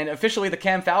 And officially, the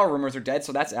Cam Fowler rumors are dead,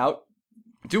 so that's out.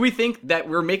 Do we think that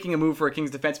we're making a move for a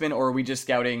Kings defenseman, or are we just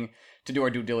scouting to do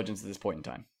our due diligence at this point in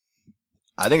time?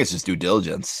 I think it's just due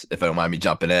diligence, if I don't mind me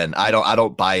jumping in. I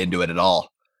don't buy into it at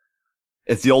all.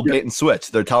 It's the old bait and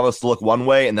switch. They're telling us to look one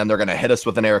way, and then they're going to hit us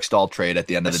with an Eric Stahl trade at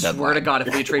the end of the deadline. I swear to God,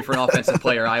 if we trade for an offensive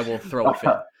player, I will throw a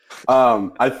fit.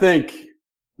 I think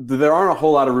there aren't a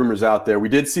whole lot of rumors out there. We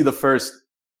did see the first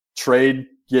trade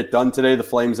get done today. The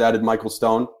Flames added Michael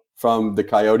Stone from the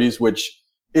Coyotes, which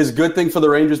is a good thing for the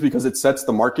Rangers because it sets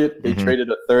the market. They traded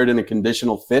a third and a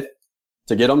conditional fifth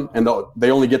to get him, and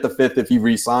they only get the fifth if he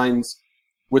re-signs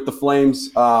with the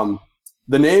Flames.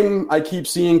 The name I keep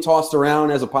seeing tossed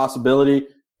around as a possibility,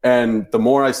 and the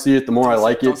more I see it, the more I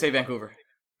like it. Don't say Vancouver.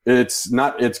 It's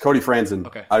Cody Franzen.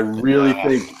 Okay. I really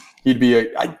think he'd be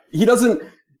he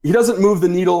doesn't move the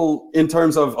needle in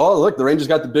terms of, oh, look, the Rangers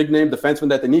got the big name defenseman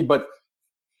that they need, but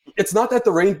it's not that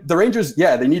the Rangers,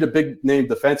 they need a big name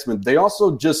defenseman. They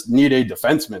also just need a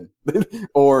defenseman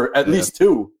or at least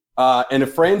two. And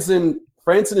if Franzen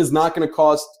is not going to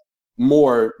cost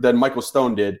more than Michael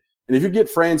Stone did, and if you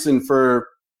get Franzen for,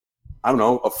 I don't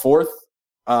know, a fourth,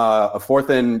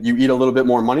 and you eat a little bit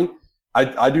more money,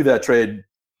 I do that trade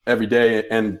every day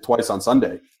and twice on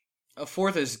Sunday. A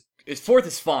fourth is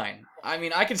fine. I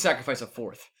mean, I can sacrifice a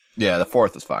fourth. Yeah, the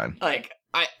fourth is fine. Like,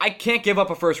 I can't give up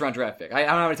a first-round draft pick. I don't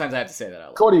know how many times I have to say that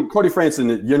out loud. Cody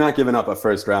Franzen, you're not giving up a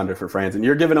first-rounder for Franzen.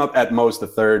 You're giving up at most a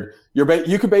third.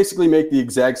 You could basically make the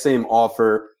exact same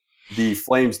offer the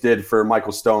Flames did for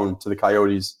Michael Stone to the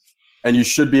Coyotes, and you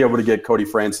should be able to get Cody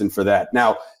Franzen for that.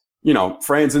 Now,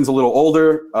 Franzen's a little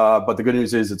older, but the good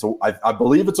news is I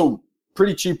believe it's a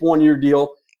pretty cheap one-year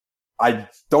deal. I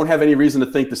don't have any reason to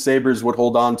think the Sabres would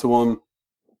hold on to him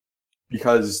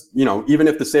because, even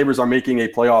if the Sabres are making a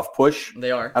playoff push,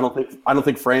 they are. I don't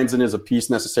think Franzen is a piece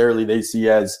necessarily they see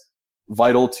as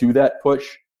vital to that push,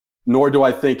 nor do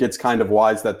I think it's kind of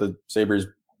wise that the Sabres,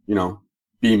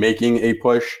 be making a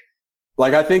push.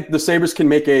 Like, I think the Sabres can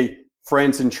make a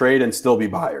Franzen trade and still be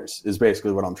buyers is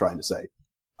basically what I'm trying to say.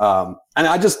 And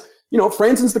I just,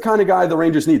 Franzen's the kind of guy the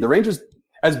Rangers need. The Rangers,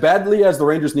 as badly as the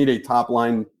Rangers need a top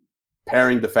line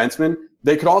pairing defenseman,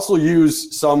 they could also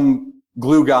use some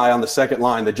glue guy on the second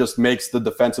line that just makes the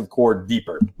defensive core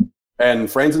deeper. And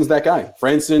Franzen's that guy.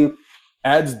 Franzen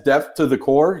adds depth to the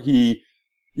core. He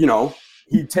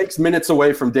takes minutes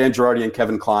away from Dan Girardi and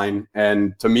Kevin Klein.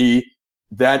 And to me,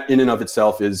 that in and of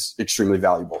itself is extremely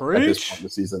valuable at this point in the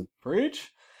season.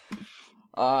 Preach.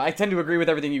 I tend to agree with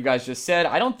everything you guys just said.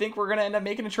 I don't think we're going to end up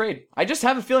making a trade. I just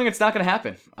have a feeling it's not going to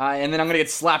happen. And then I'm going to get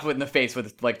slapped in the face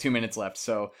with like 2 minutes left.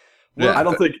 So I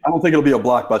don't think it'll be a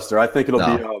blockbuster. I think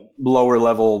it'll be a lower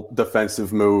level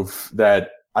defensive move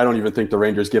that I don't even think the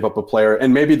Rangers give up a player.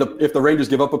 And maybe if the Rangers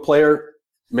give up a player,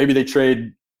 maybe they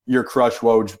trade your crush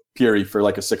Woj Peary for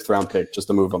like a 6th round pick just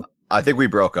to move him. I think we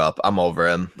broke up. I'm over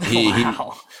him.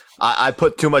 Wow. I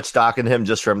put too much stock in him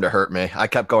just for him to hurt me. I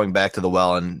kept going back to the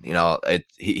well, and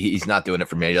he's not doing it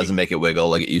for me. He doesn't make it wiggle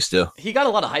like it used to. He got a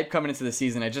lot of hype coming into the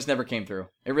season. It just never came through.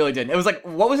 It really didn't. It was like,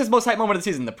 what was his most hype moment of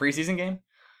the season? The preseason game?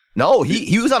 No,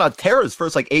 he was on a tear his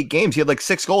first 8 games. He had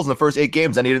 6 goals in the first 8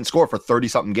 games, and he didn't score for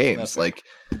 30-something games. It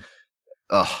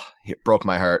broke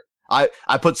my heart.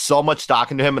 I put so much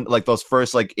stock into him in those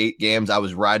first 8 games. I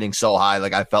was riding so high,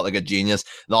 I felt like a genius.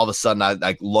 And all of a sudden,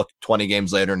 I looked 20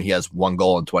 games later, and he has 1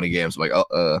 goal in 20 games. I'm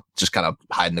like, just kind of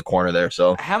hide in the corner there.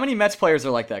 So, how many Mets players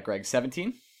are like that, Greg?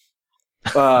 17?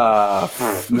 No.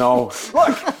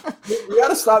 Look, you got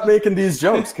to stop making these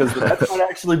jokes because the Mets might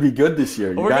actually be good this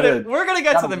year. We're gonna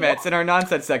get to the Mets in our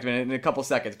nonsense segment in a couple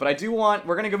seconds, but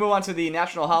we're gonna move on to the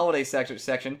national holiday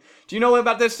section. Do you know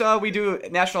about this? We do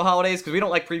national holidays because we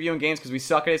don't like previewing games because we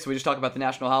suck at it, so we just talk about the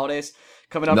national holidays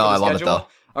coming up. No, for the I love schedule. it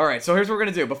though. All right, so here's what we're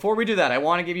gonna do. Before we do that, I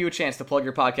want to give you a chance to plug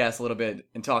your podcast a little bit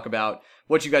and talk about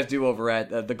what you guys do over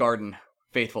at the Garden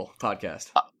Faithful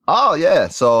podcast. Oh, yeah.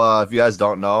 So if you guys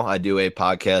don't know, I do a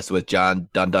podcast with John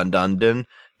Dundon.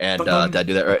 And did I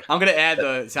do that right? I'm going to add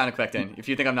the sound effect in. If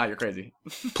you think I'm not, you're crazy.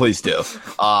 Please do.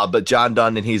 But John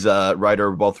Dundon, he's a writer.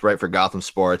 We both write for Gotham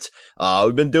Sports.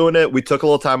 We've been doing it. We took a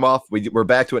little time off. We're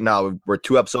back to it now. We're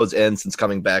 2 episodes in since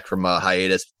coming back from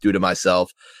hiatus due to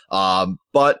myself.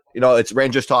 But, it's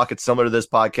Rangers talk. It's similar to this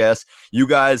podcast. You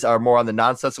guys are more on the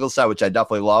nonsensical side, which I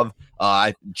definitely love.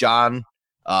 John,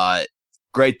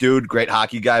 great dude, great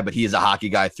hockey guy, but he is a hockey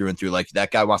guy through and through.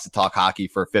 That guy wants to talk hockey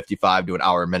for 55 to an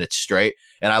hour a minute straight.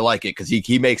 And I like it because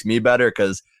he makes me better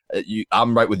because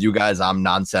I'm right with you guys. I'm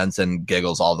nonsense and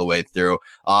giggles all the way through.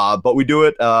 But we do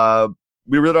it.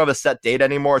 We really don't have a set date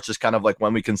anymore. It's just kind of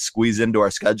when we can squeeze into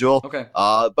our schedule. Okay.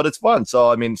 But it's fun.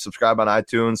 So, subscribe on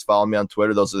iTunes, follow me on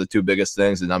Twitter. Those are the 2 biggest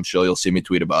things. And I'm sure you'll see me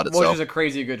tweet about it. Which is a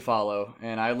crazy good follow.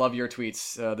 And I love your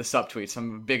tweets, the sub tweets.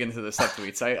 I'm big into the sub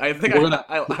tweets. I think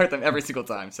I heard them every single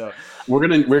time. So we're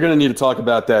gonna need to talk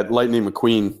about that Lightning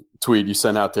McQueen tweet you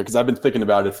sent out there because I've been thinking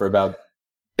about it for about.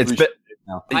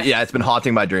 It's been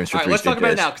haunting my dreams for 3 days. Let's talk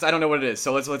about it now because I don't know what it is.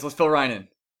 So let's fill Ryan in.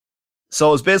 So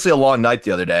it was basically a long night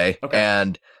the other day, okay.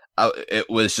 And it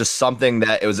was just something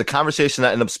that it was a conversation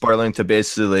that ended up spiraling to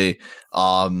basically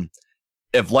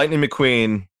if Lightning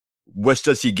McQueen, which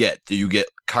does he get? Do you get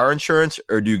car insurance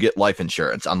or do you get life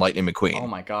insurance on Lightning McQueen? Oh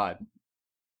my God.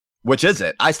 Which is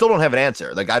it? I still don't have an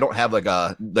answer. Like I don't have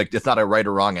it's not a right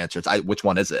or wrong answer. It's which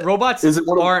one is it? Robots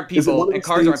aren't people, and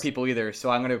cars aren't people either.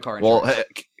 So I'm going to go car insurance.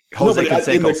 Well, Jose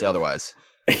Canseco say otherwise.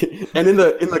 And in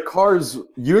the Cars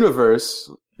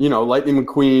universe, Lightning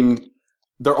McQueen,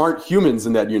 there aren't humans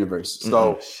in that universe.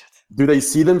 So do they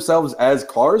see themselves as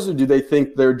cars, or do they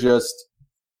think they're just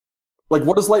like,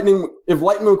 what is Lightning? If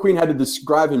Lightning McQueen had to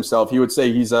describe himself, he would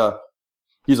say he's a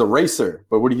racer.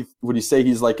 But would he say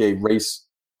he's like a race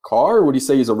car, or would he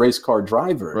say he's a race car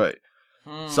driver? Right.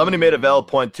 Somebody made a valid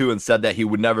point too and said that he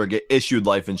would never get issued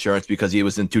life insurance because he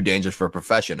was in too dangerous for a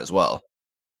profession as well.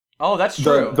 Oh, that's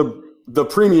true. The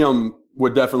premium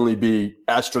would definitely be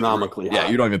astronomically high. Yeah,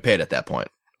 you don't even pay it at that point.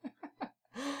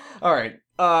 All right.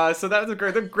 So that was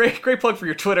a great plug for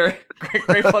your Twitter.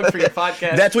 Great plug for your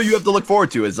podcast. That's what you have to look forward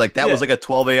to. Is like that was like a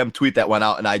 12 a.m. tweet that went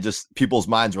out, and people's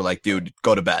minds were like, "Dude,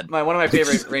 go to bed." One of my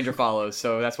favorite Ranger follows,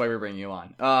 so that's why we're bringing you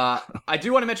on. I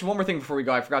do want to mention one more thing before we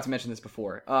go. I forgot to mention this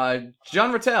before.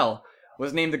 John Rattel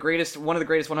was named one of the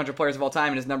greatest 100 players of all time,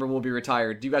 and his number will be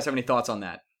retired. Do you guys have any thoughts on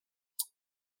that?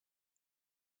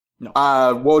 No.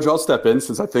 Woj, I'll step in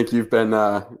since I think you've been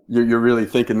you're really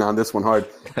thinking on this one hard.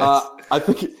 I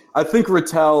think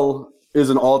Rattel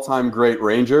is an all-time great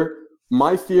Ranger.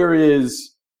 My fear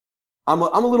is I'm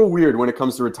a little weird when it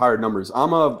comes to retired numbers. I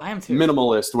am too.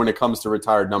 Minimalist when it comes to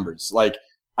retired numbers. Like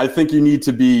I think you need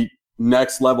to be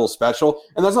next level special,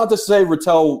 and that's not to say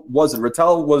Rattel wasn't.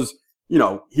 Rattel was,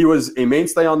 he was a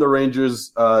mainstay on the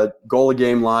Rangers goal a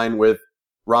game line with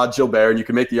Rod Gilbert, and you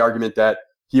can make the argument that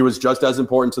he was just as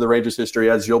important to the Rangers' history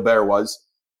as Gilbert was.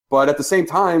 But at the same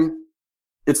time,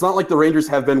 it's not like the Rangers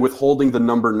have been withholding the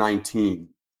number 19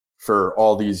 for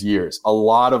all these years. A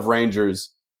lot of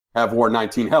Rangers have worn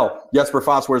 19. Hell, Jesper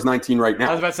Fast wears 19 right now.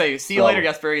 I was about to say, see you later,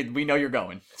 Jesper. We know you're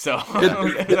going. So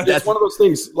it's one of those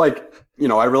things, like,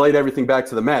 I relate everything back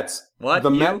to the Mets. What?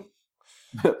 The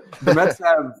Mets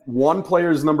have one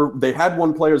player's number. They had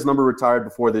one player's number retired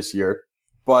before this year.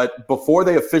 But before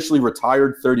they officially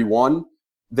retired 31,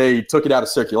 they took it out of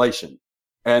circulation.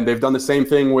 And they've done the same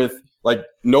thing with, like,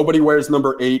 nobody wears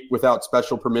number 8 without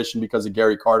special permission because of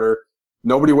Gary Carter.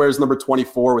 Nobody wears number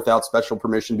 24 without special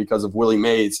permission because of Willie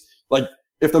Mays. Like,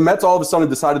 if the Mets all of a sudden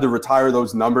decided to retire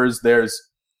those numbers, there's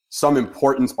some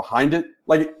importance behind it.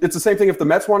 Like, it's the same thing if the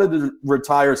Mets wanted to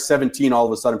retire 17 all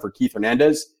of a sudden for Keith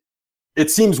Hernandez. It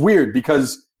seems weird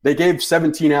because they gave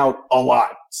 17 out a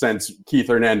lot since Keith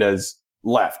Hernandez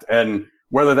left. And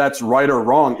whether that's right or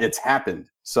wrong, it's happened.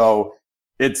 So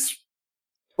it's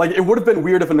like, it would have been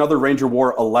weird if another Ranger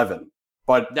wore 11,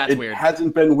 but that's weird.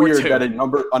 Hasn't been weird that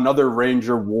another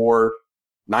Ranger wore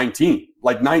 19.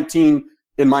 Like 19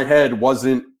 in my head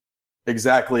wasn't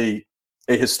exactly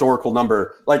a historical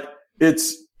number. Like,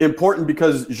 it's important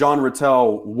because Jean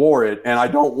Rattel wore it, and I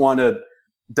don't want to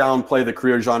downplay the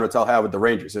career Jean Rattel had with the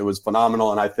Rangers. It was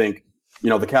phenomenal, and I think,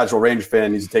 the casual Ranger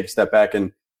fan needs to take a step back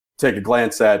and take a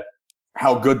glance at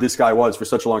how good this guy was for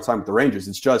such a long time with the Rangers.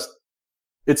 It's just,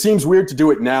 it seems weird to do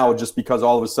it now just because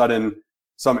all of a sudden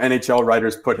some NHL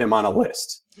writers put him on a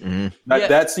list. Mm-hmm.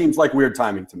 That seems like weird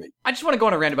timing to me. I just want to go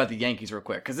on a rant about the Yankees real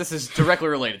quick, because this is directly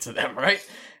related to them, right?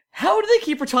 How do they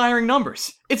keep retiring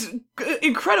numbers? It's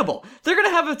incredible. They're going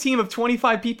to have a team of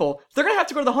 25 people. They're going to have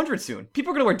to go to the 100 soon.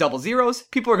 People are going to wear double zeros.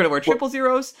 People are going to wear triple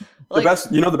zeros. Like,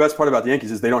 the best part about the Yankees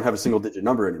is they don't have a single digit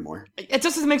number anymore. It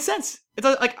just doesn't make sense. It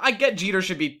does, like, I get Jeter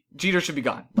should be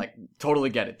gone. Like, totally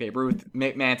get it. Babe Ruth,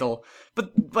 Mantle.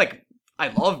 But, like, I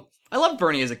love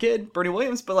Bernie as a kid, Bernie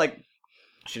Williams, but, like,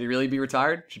 should he really be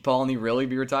retired? Should Paul O'Neill really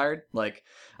be retired? Like,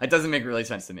 it doesn't make really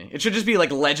sense to me. It should just be,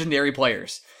 like, legendary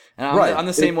players. And I'm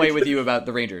the same way with you about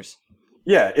the Rangers.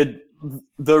 Yeah,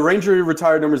 the Ranger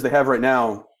retired numbers they have right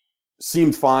now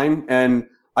seem fine, and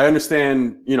I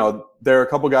understand, there are a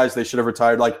couple guys they should have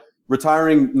retired. Like,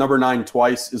 retiring number 9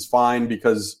 twice is fine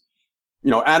because,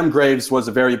 Adam Graves was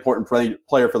a very important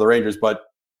player for the Rangers, but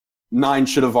 9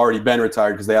 should have already been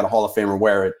retired because they had a Hall of Famer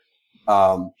wear it.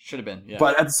 Should have been, yeah.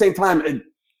 But at the same time,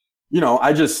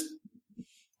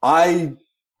 I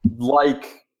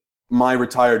like my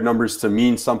retired numbers to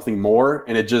mean something more,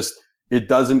 and it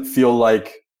doesn't feel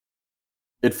like,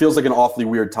 it feels like an awfully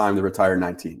weird time to retire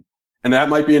 19. And that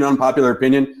might be an unpopular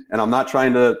opinion, and I'm not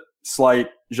trying to slight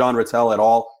Jean Rattel at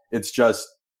all. It's just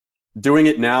doing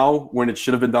it now when it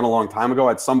should have been done a long time ago.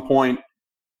 At some point,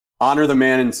 honor the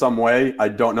man in some way. I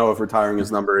don't know if retiring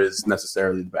his number is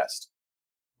necessarily the best.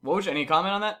 Woj, any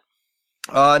comment on that?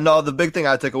 No, the big thing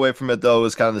I took away from it though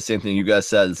was kind of the same thing you guys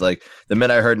said. It's like the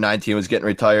minute I heard 19 was getting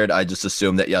retired, I just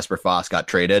assumed that Jesper Foss got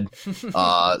traded.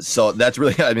 So that's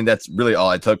really all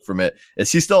I took from it.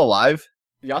 Is he still alive?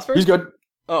 Jasper? He's good.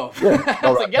 Oh, Yeah. I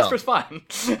was like, Jasper's fine.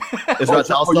 Is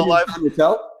Rattel still alive?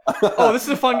 Oh, this is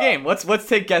a fun game. Let's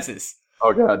take guesses.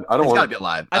 Oh god, I don't He's got to want. be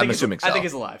alive. I I'm think assuming so. I think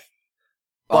he's alive.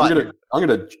 I'm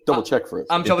gonna double check for it.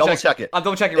 I'm double check it. I'm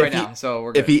double checking right now. So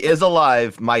we're good. If he is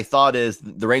alive, my thought is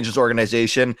the Rangers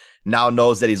organization now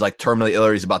knows that he's like terminally ill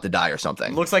or he's about to die or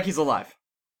something. Looks like he's alive.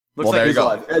 Looks Well, like there he's you go.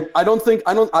 alive.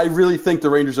 And I really think the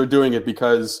Rangers are doing it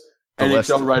because The NHL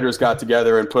list. writers got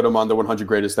together and put him on the 100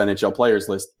 greatest NHL players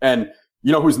list. And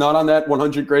you know who's not on that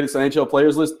 100 greatest NHL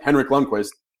players list? Henrik Lundqvist.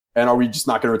 And are we just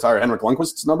not going to retire Henrik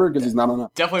Lundqvist's number because he's not on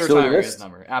that? Definitely silly retiring list? his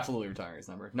number. Absolutely retiring his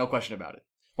number. No question about it.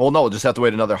 Well, no, we'll just have to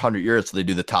wait another 100 years till they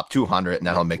do the top 200, and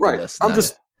then he'll make the Right. list. I'm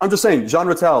just saying, Jean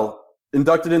Rattel,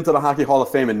 inducted into the Hockey Hall of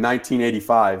Fame in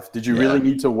 1985. Did you really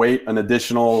need to wait an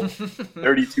additional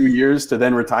 32 years to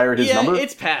then retire his number?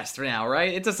 It's past now,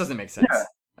 right? It just doesn't make sense. Yeah.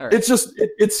 All right. It's just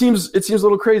it seems a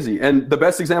little crazy. And the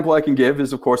best example I can give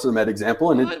is, of course, the Met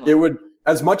example. And it would,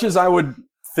 as much as I would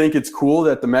think it's cool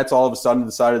that the Mets all of a sudden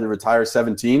decided to retire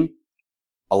 17,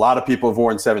 a lot of people have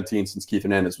worn 17 since Keith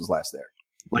Hernandez was last there.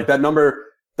 Like that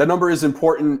number is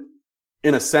important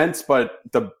in a sense, but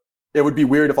it would be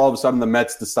weird if all of a sudden the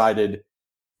Mets decided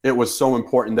it was so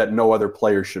important that no other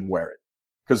player should wear it.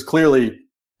 Because clearly,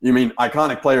 you mean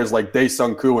iconic players like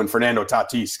Dae-Sung Koo and Fernando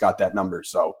Tatis got that number.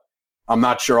 So I'm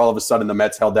not sure all of a sudden the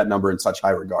Mets held that number in such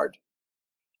high regard.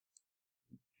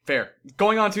 Fair.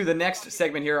 Going on to the next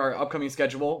segment here, our upcoming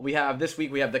schedule. This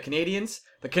week we have the Canadians,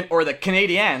 the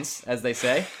Canadiens, as they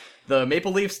say, the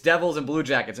Maple Leafs, Devils, and Blue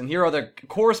Jackets. And here are the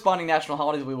corresponding national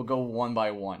holidays. We will go one by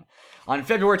one. On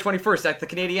February 21st, at the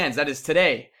Canadiens, that is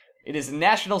today, it is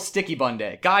National Sticky Bun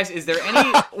Day. Guys, is there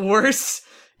any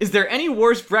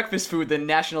worse breakfast food than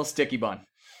National Sticky Bun?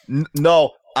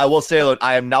 No, I will say that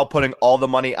I am now putting all the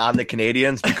money on the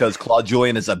Canadians because Claude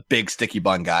Julien is a big sticky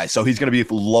bun guy. So he's going to be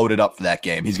loaded up for that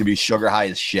game. He's going to be sugar high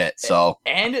as shit. So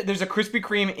And there's a Krispy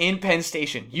Kreme in Penn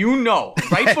Station. You know,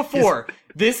 right before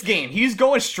this game, he's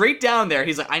going straight down there.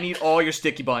 He's like, I need all your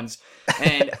sticky buns.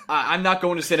 And I'm not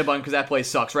going to Cinnabon because that place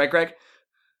sucks. Right, Greg?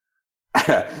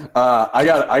 I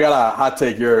got a hot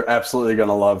take you're absolutely going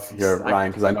to love here,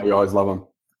 Ryan, because I know you always love them.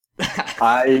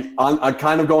 I'm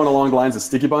kind of going along the lines of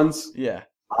sticky buns. Yeah.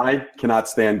 I cannot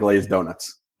stand glazed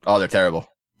donuts. oh, they're terrible.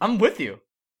 I'm with you.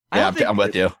 Yeah, I'm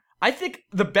with you. I think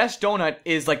the best donut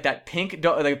is like that pink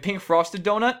frosted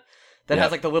donut that has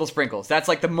like the little sprinkles. That's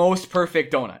like the most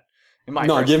perfect donut.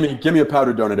 Give me a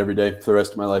powdered donut every day for the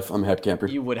rest of my life. I'm a happy camper.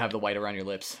 You would have the white around your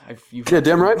lips. Yeah,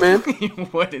 damn right, man. You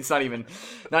would. It's not even.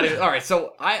 All right,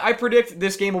 so I predict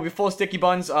this game will be full of sticky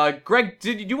buns. Greg,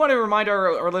 do you want to remind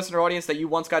our listener audience that you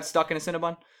once got stuck in a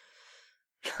Cinnabon?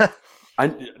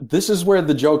 This is where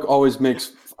the joke always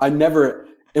makes. I never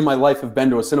in my life have been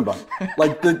to a Cinnabon.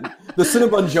 Like the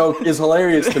Cinnabon joke is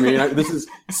hilarious to me. And this is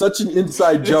such an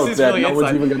inside joke that really no one's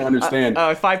inside. even going to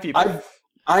understand. 5 people.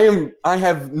 I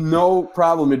have no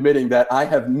problem admitting that I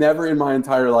have never in my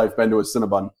entire life been to a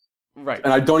Cinnabon. Right.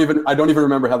 And I don't even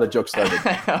remember how that joke started.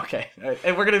 Okay. All right.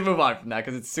 And we're going to move on from that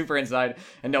because it's super inside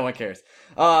and no one cares.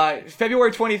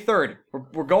 February 23rd,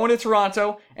 we're going to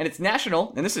Toronto and it's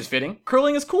National, and this is fitting,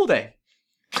 Curling is Cool Day.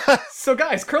 So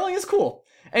guys, curling is cool.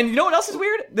 And you know what else is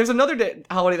weird? There's another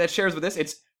holiday that shares with this.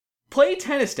 It's Play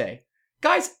Tennis Day.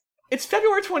 Guys, it's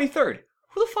February 23rd.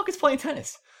 Who the fuck is playing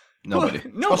tennis? Nobody.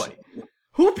 Nobody.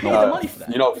 Who paid the money for that?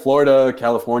 You know, Florida,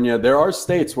 California, there are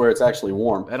states where it's actually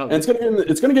warm. And it's going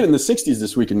to get in the 60s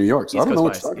this week in New York. So I don't know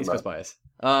what you're talking East about. Coast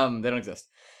bias. They don't exist.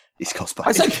 East Coast I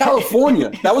bias. said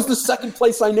California. That was the second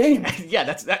place I named. Yeah,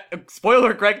 that's that.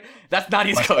 Spoiler, Greg. That's not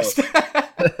East Coast.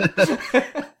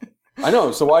 I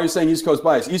know. So why are you saying East Coast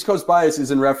bias? East Coast bias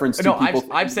is in reference to people.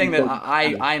 I'm saying that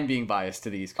I'm being biased to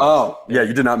the East Coast. Oh, yeah,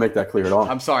 you did not make that clear at all.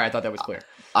 I'm sorry. I thought that was clear.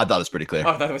 I thought it was pretty clear. Oh,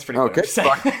 I thought that was pretty Okay,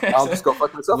 clear. I'll just go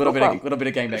fuck myself. little bit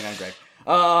of gangbang on Greg.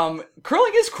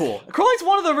 Curling is cool. Curling's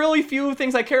one of the really few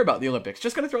things I care about in the Olympics.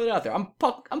 Just gonna throw that out there. I'm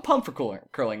pumped for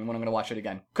curling when I'm gonna watch it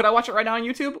again. Could I watch it right now on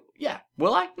YouTube? Yeah.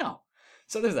 Will I? No.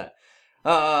 So there's that.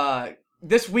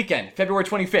 This weekend, February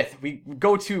 25th, we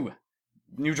go to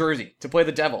New Jersey to play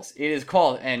the Devils. It is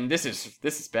called, and this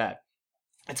is bad.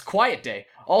 It's Quiet Day,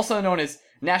 also known as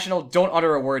National Don't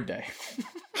Utter a Word Day.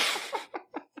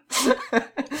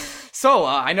 So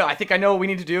I think I know what we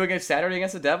need to do against Saturday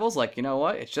against the Devils. Like, you know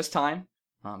what? It's just time,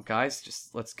 guys.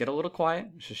 Just let's get a little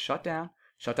quiet. Just shut down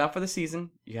for the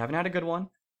season. You haven't had a good one.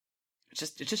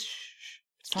 It's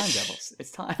time, Devils.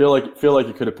 It's time. Feel like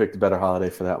you could have picked a better holiday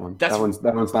for that one. That one's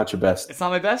not your best. It's not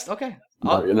my best. Okay,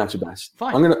 No, not your best.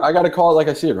 Fine. I gotta call it like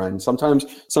I see it, Ryan. Sometimes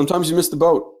you miss the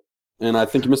boat, and I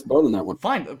think you missed the boat on that one.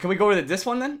 Fine. Can we go to this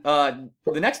one then?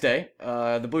 The next day,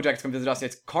 the Blue Jackets come visit us.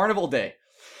 It's Carnival Day.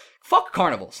 Fuck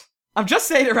carnivals. I'm just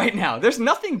saying it right now. There's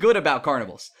nothing good about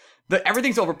carnivals.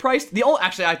 Everything's overpriced.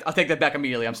 Actually, I'll take that back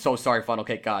immediately. I'm so sorry, funnel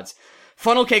cake gods.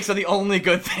 Funnel cakes are the only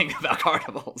good thing about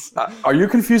carnivals. Are you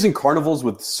confusing carnivals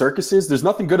with circuses? There's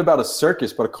nothing good about a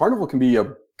circus, but a carnival can be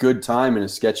a good time in a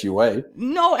sketchy way.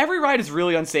 No, every ride is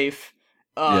really unsafe.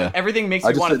 Everything makes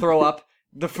me want to throw up.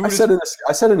 The food I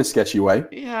said in a sketchy way.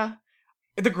 Yeah.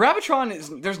 The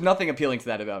Gravitron there's nothing appealing to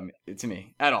that about to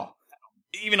me at all.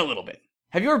 Even a little bit.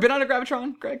 Have you ever been on a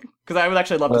Gravitron, Greg? Because I would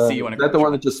actually love to see you on a Gravitron. Is that the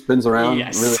one that just spins around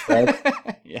really fast?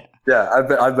 Yeah. Yeah,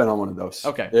 I've been on one of those.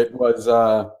 Okay. It was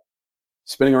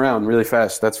spinning around really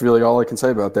fast. That's really all I can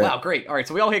say about that. Wow, great. All right,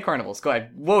 so we all hate carnivals. Go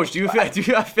ahead. Woj, do you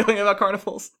have a feeling about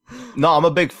carnivals? No, I'm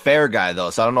a big fair guy, though,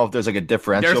 so I don't know if there's like a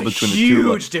differential between the two. There's a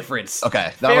huge difference.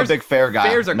 Okay, I'm a big fair guy,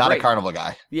 fairs are not great. a carnival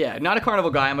guy. Yeah, not a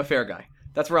carnival guy. I'm a fair guy.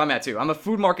 That's where I'm at, too. I'm a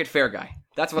food market fair guy.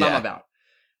 That's what I'm about.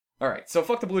 All right, so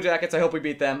fuck the Blue Jackets. I hope we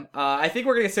beat them. I think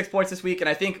we're going to get 6 points this week, and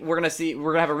I think we're going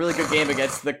to have a really good game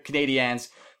against the Canadiens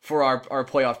for our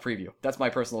playoff preview. That's my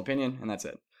personal opinion, and that's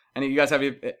it. Any you guys have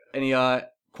any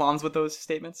qualms with those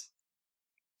statements?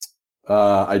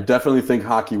 I definitely think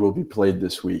hockey will be played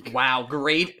this week. Wow,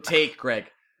 great take, Greg.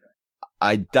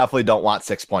 I definitely don't want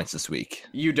 6 points this week.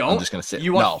 You don't? I'm just going to say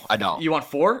no, I don't. You want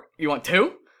 4? You want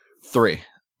 2? 3.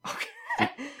 Okay.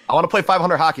 I want to play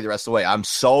 500 hockey the rest of the way. I'm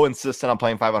so insistent on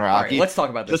playing 500 hockey. All right, let's talk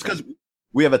about this. Just because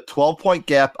we have a 12-point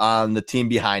gap on the team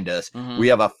behind us. Mm-hmm. We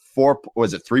have a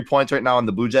 3 points right now on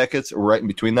the Blue Jackets. We're right in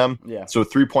between them. Yeah. So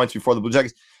 3 points before the Blue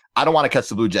Jackets. I don't want to catch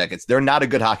the Blue Jackets. They're not a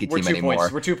good hockey team anymore.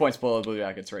 We're 2 points below the Blue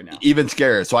Jackets right now. Even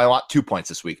scarier. So I want 2 points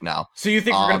this week now. So you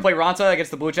think we're going to play Ronta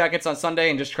against the Blue Jackets on Sunday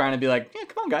and just trying to be like, yeah,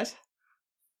 come on, guys.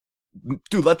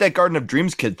 Dude, let that Garden of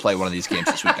Dreams kid play one of these games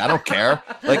this week. I don't care.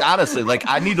 Like, honestly,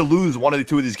 I need to lose one of the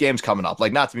 2 of these games coming up.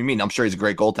 Like, not to be mean. I'm sure he's a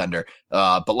great goaltender.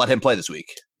 But let him play this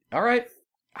week. All right.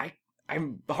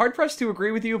 I'm hard-pressed to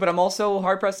agree with you, but I'm also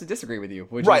hard-pressed to disagree with you.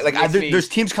 Right. There's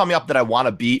teams coming up that I want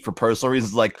to beat for personal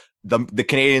reasons, like the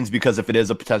Canadiens, because if it is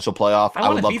a potential playoff, I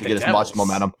would love to get as much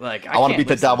momentum. I want to beat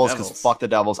the Devils because fuck the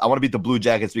Devils. I want to beat the Blue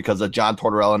Jackets because of John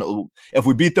Tortorella. And if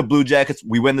we beat the Blue Jackets,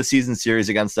 we win the season series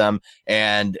against them,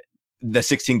 and the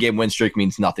 16-game win streak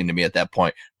means nothing to me at that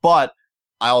point. But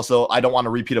I don't want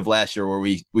a repeat of last year where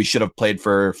we should have played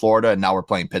for Florida and now we're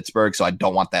playing Pittsburgh, so I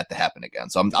don't want that to happen again.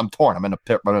 So I'm torn. I'm in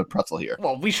a pretzel here.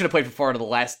 Well, we should have played for Florida the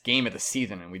last game of the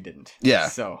season and we didn't. Yeah,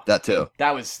 so that too.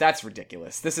 That's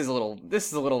ridiculous. This is a little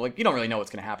like you don't really know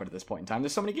what's going to happen at this point in time.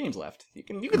 There's so many games left. You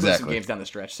can lose some games down the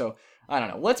stretch. So I don't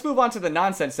know. Let's move on to the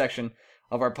nonsense section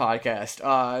of our podcast.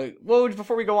 Woj,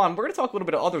 before we go on, we're going to talk a little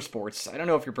bit of other sports. I don't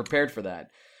know if you're prepared for that.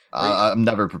 I'm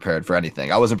never prepared for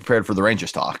anything. I wasn't prepared for the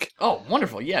Rangers talk. Oh,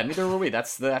 wonderful! Yeah, neither were we.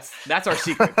 That's our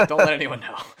secret. Don't let anyone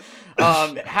know.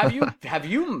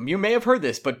 You may have heard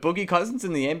this, but Boogie Cousins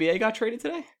in the NBA got traded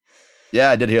today.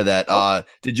 Yeah, I did hear that.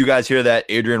 Did you guys hear that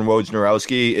Adrian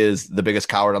Wojnarowski is the biggest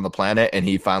coward on the planet, and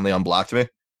he finally unblocked me?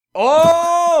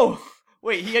 Oh,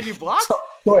 wait, he had you blocked?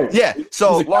 Yeah.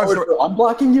 So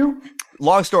unblocking you.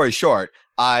 Long story short.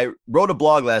 I wrote a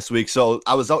blog last week, so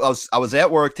I was at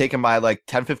work taking my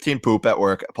 10-15 poop at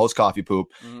work, post coffee poop,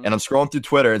 and I'm scrolling through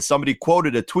Twitter, and somebody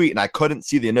quoted a tweet, and I couldn't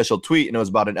see the initial tweet, and it was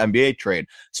about an NBA trade.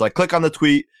 So I click on the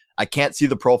tweet, I can't see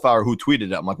the profile or who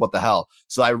tweeted it. I'm like, what the hell?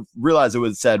 So I realized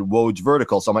it said Woj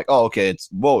Vertical, so I'm like, oh, okay, it's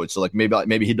Woj. So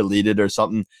maybe he deleted or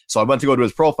something. So I went to go to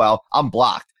his profile, I'm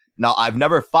blocked. Now I've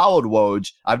never followed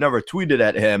Woj, I've never tweeted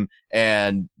at him,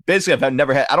 and basically I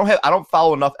don't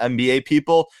follow enough NBA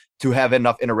people to have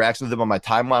enough interaction with him on my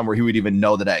timeline where he would even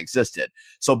know that I existed.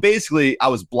 So basically, I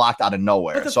was blocked out of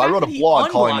nowhere. So I wrote a blog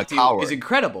calling him a coward. Is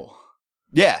incredible.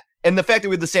 Yeah. And the fact that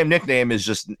we have the same nickname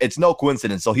is it's no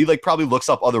coincidence. So he probably looks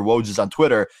up other Wojs on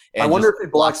Twitter and I wonder if he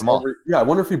blocks them all. I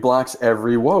wonder if he blocks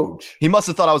every Woj. He must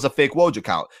have thought I was a fake Woj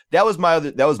account. That was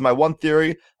my one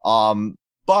theory.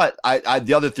 But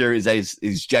the other theory is that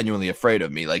he's genuinely afraid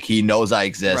of me. Like, he knows I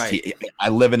exist. Right. I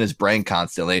live in his brain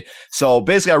constantly. So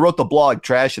basically, I wrote the blog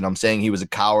trashing him, saying he was a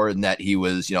coward and that he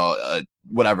was,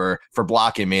 whatever, for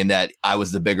blocking me, and that I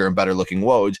was the bigger and better looking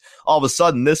Woj. All of a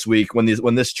sudden this week, when this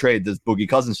Boogie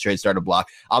Cousins trade started block,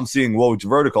 I'm seeing Woj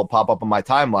Vertical pop up on my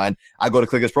timeline. I go to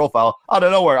click his profile. Out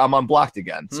of nowhere, I'm unblocked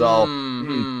again. So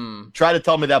try to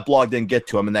tell me that blog didn't get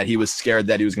to him and that he was scared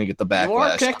that he was going to get the You are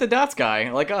a backlash. connect the dots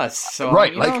guy like us. So,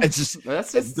 Right, you like, know, it's just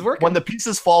it's working. when the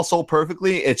pieces fall so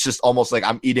perfectly, it's just almost like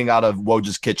I'm eating out of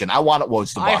Woj's kitchen. I want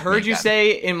Woj to I block me heard you again.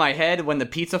 say in my head when the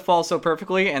pizza falls so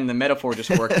perfectly, and the metaphor just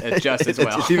worked just as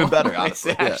well. It's even better,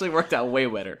 honestly, It yeah. actually worked out way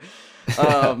better.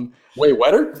 Way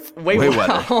wetter? Way Way wetter.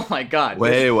 wetter. Oh my god.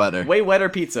 Way wetter. Way wetter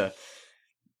pizza.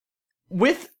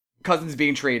 With Cousins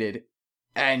being traded,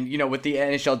 and with the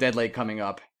NHL dead leg coming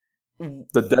up.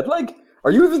 The dead leg?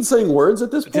 Are you even saying words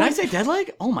at this point? Did I say dead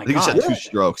leg? Oh my I think you god. said 2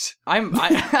 strokes. I'm a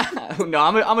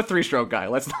 3-stroke guy.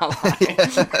 Let's not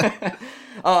lie.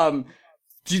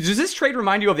 Does this trade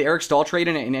remind you of the Eric Stahl trade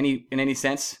in any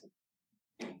sense?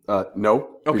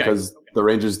 No, Okay. because the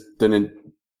Rangers didn't.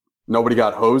 Nobody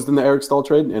got hosed in the Eric Stahl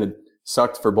trade, and it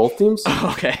sucked for both teams.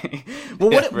 Okay.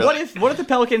 Well, Yeah, what if the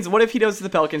Pelicans? What if he does to the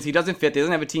Pelicans? He doesn't fit. They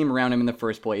doesn't have a team around him in the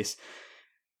first place.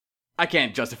 I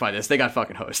can't justify this. They got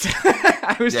fucking hosed.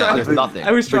 I was Yeah, trying. there's nothing.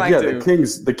 I was But trying yeah, to.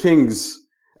 the Kings.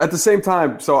 At the same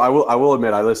time, so I will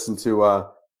admit, I listened to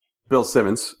Bill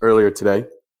Simmons earlier today.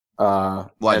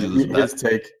 Why'd you And listen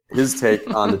to his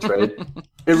take on the trade.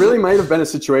 It really might have been a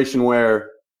situation where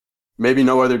maybe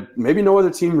no other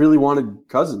team really wanted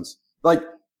Cousins. Like,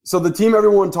 so the team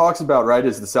everyone talks about, right,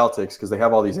 is the Celtics because they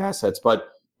have all these assets. But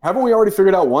haven't we already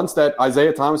figured out once that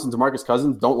Isaiah Thomas and DeMarcus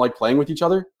Cousins don't like playing with each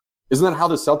other? Isn't that how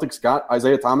the Celtics got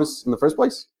Isaiah Thomas in the first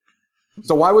place?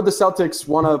 So why would the Celtics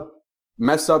want to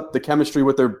mess up the chemistry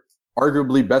with their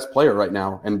arguably best player right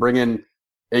now and bring in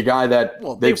a guy that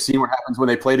they've seen what happens when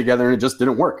they play together and it just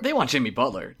didn't work? They want Jimmy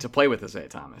Butler to play with Isaiah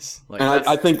Thomas. Like, And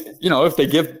I think, if they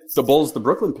give the Bulls the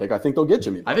Brooklyn pick, I think they'll get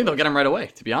Jimmy. I think they'll get him right away,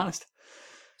 to be honest.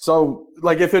 So,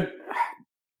 like,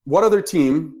 what other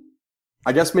team?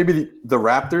 I guess maybe the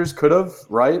Raptors could have,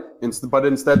 right? But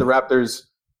instead, the Raptors,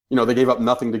 they gave up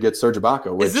nothing to get Serge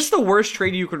Ibaka. Which, Is this the worst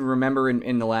trade you could remember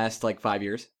in the last 5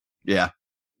 years? Yeah.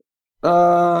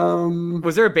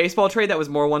 Was there a baseball trade that was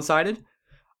more one-sided?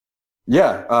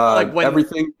 Yeah, Like when-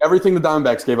 everything the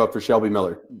Diamondbacks gave up for Shelby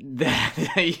Miller.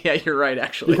 Yeah, you're right.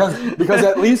 Actually, Because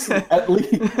at least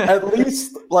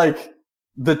like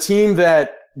the team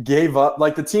that gave up,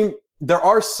 like the team, there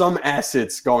are some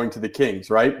assets going to the Kings,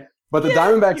 right? But the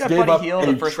Diamondbacks got gave Buddy up Hield,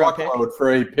 a a first-round pick. truckload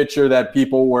for a pitcher that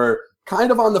people were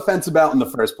kind of on the fence about in the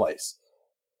first place.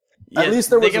 Yeah, At least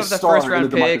there they was gave a up the star in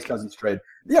first-round the DeMarcus pick. Cousins trade.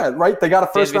 Yeah, right. They got a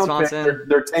first-round pick. Swanson.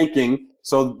 They're tanking,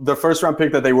 so the first-round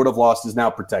pick that they would have lost is now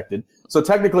protected. So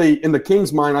technically, in the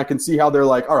Kings' mind, I can see how they're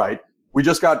like, all right, we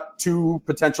just got 2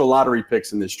 potential lottery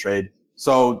picks in this trade,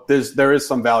 so there is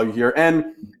some value here. And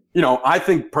I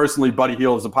think personally, Buddy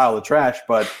Hield is a pile of trash,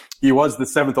 but he was the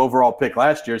 7th overall pick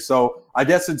last year. So I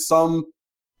guess in some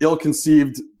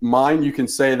ill-conceived mind, you can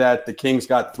say that the Kings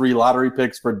got 3 lottery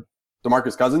picks for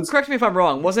DeMarcus Cousins. Correct me if I'm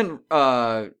wrong. Wasn't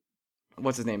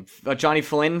what's his name? Johnny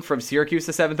Flynn from Syracuse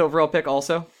the 7th overall pick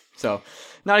also? So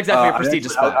not exactly a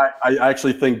prestigious spot. I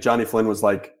actually think Johnny Flynn was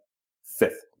like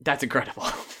 5th. That's incredible.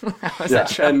 How is Yeah, that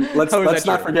true? and let's How is that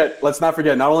not true? forget. Let's not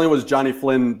forget. Not only was Johnny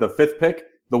Flynn the 5th pick,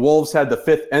 the Wolves had the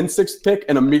 5th and 6th pick,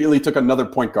 and immediately took another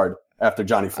point guard after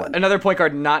Johnny Flynn. Another point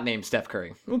guard not named Steph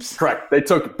Curry. Oops. Correct. They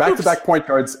took back-to-back point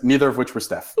guards, neither of which were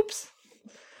Steph. Oops.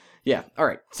 Yeah, all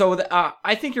right. So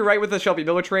I think you're right with the Shelby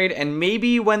Miller trade, and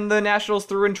maybe when the Nationals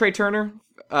threw in Trey Turner,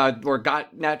 or got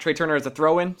Trey Turner as a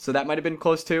throw-in, so that might have been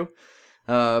close too.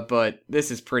 But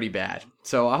this is pretty bad.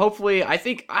 So hopefully, I'm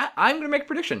going to make a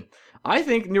prediction. I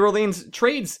think New Orleans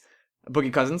trades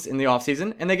Boogie Cousins in the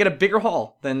offseason, and they get a bigger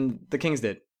haul than the Kings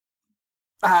did.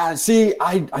 See,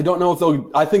 I don't know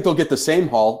if I think they'll get the same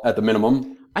haul at the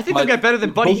minimum. I think they'll get better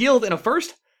than Buddy Hield in a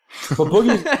first.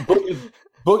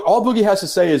 But all Boogie has to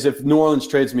say is if New Orleans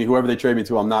trades me, whoever they trade me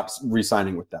to, I'm not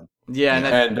re-signing with them. Yeah,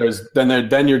 And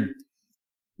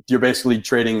you're basically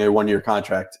trading a 1-year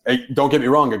contract. Don't get me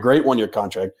wrong, a great 1-year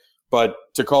contract, but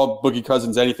to call Boogie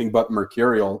Cousins anything but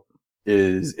mercurial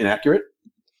is inaccurate.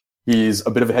 He's a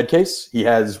bit of a head case. He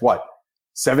has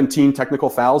 17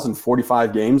 technical fouls in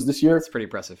 45 games this year. it's pretty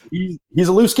impressive. He's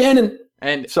a loose cannon.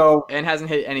 And So hasn't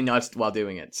hit any nuts while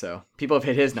doing it. So people have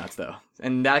hit his nuts though,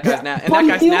 and that Yeah, guy's Buddy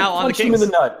now Hield on the punched him Kings. in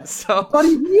the nut. So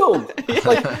Buddy Hield.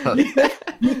 Like,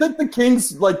 you think the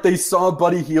Kings, they saw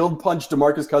Buddy Hield punch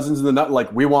DeMarcus Cousins in the nut?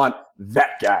 Like, we want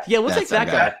that guy. yeah, we'll That's take that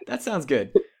that guy. guy. That sounds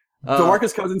good.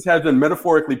 DeMarcus Cousins has been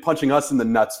metaphorically punching us in the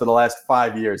nuts for the last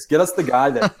 5 years. Get us the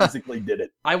guy that physically did it.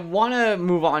 I want to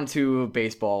move on to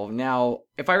baseball now.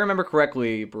 If I remember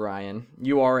correctly, Brian,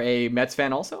 you are a Mets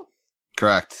fan also.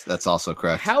 Correct. That's also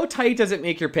correct. How tight does it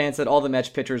make your pants that all the Mets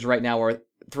pitchers right now are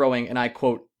throwing, and I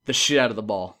quote, the shit out of the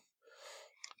ball?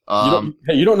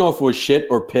 You don't know if it was shit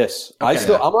or piss.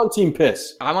 Okay. I'm on team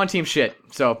piss. I'm on team shit.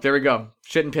 So there we go.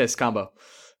 Shit and piss combo.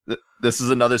 This is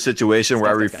another situation where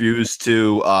I refuse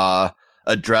to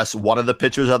address one of the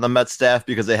pitchers on the Mets staff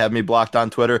because they have me blocked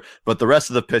on Twitter, but the rest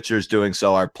of the pitchers doing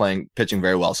so are pitching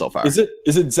very well so far. Is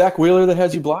it Zach Wheeler that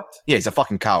has you blocked? Yeah, he's a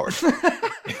fucking coward.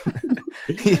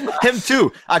 Him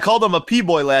too. I called him a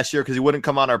P-boy last year because he wouldn't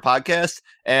come on our podcast,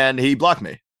 and he blocked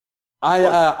me.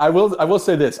 I will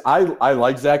say this. I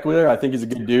like Zach Wheeler. I think he's a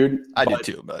good dude. I do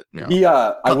too, but you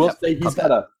know. I will say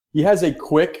he has a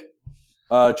quick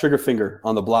trigger finger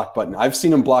on the block button. I've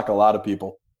seen him block a lot of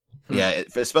people. Yeah,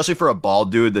 especially for a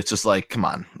bald dude that's just like, come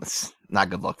on, that's not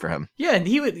good luck for him. Yeah, and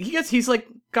he's like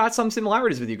got some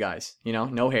similarities with you guys. You know,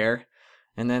 no hair,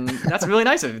 and then that's really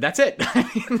nice of him. That's it.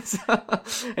 And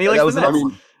he likes the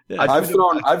Mets. Yeah.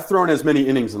 I've thrown as many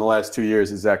innings in the last 2 years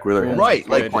as Zach Wheeler has. Right,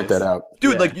 like point that out,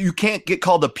 dude. Like you can't get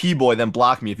called a P-boy then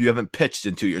block me if you haven't pitched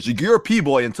in 2 years. Like, you're a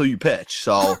P-boy until you pitch.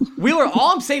 So Wheeler,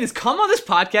 all I'm saying is come on this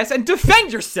podcast and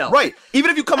defend yourself. Right,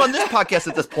 even if you come on this podcast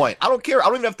at this point, I don't care. I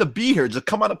don't even have to be here. Just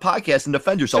come on a podcast and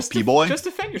defend yourself, P-boy. Just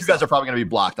defend yourself. You guys are probably gonna be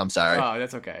blocked. I'm sorry. Oh,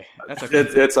 that's okay. That's okay.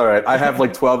 It's all right. I have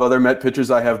like 12 other Met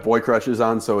pitchers I have boy crushes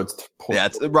on, so it's yeah,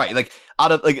 it's right. Like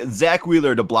out of like Zach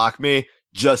Wheeler to block me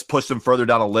just pushed him further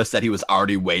down a list that he was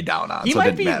already way down on. He so might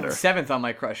it didn't be matter. 7th on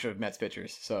my crush of Mets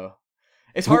pitchers. So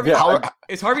is Harvey?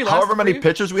 Is Harvey last? However many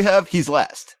pitchers we have, he's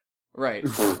last. Right.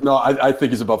 No, I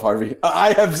think he's above Harvey.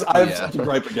 I have such a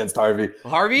gripe against Harvey.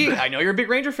 Harvey, I know you're a big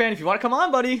Ranger fan. If you want to come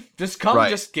on, buddy, just come. Right.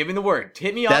 Just give me the word.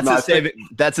 Hit me up.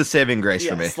 That's a saving grace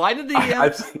for me. Slide to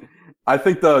the I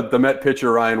think the Met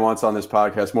pitcher Ryan wants on this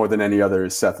podcast more than any other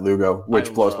is Seth Lugo,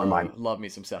 which blows my mind. Love me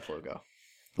some Seth Lugo.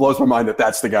 Blows my mind that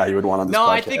that's the guy you would want on this podcast. No,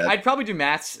 I think I'd probably do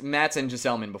Mats and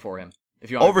Gesellman before him.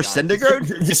 If you want over Syndergaard?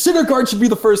 Syndergaard should be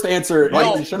the first answer.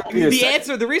 No,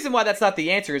 the reason why that's not the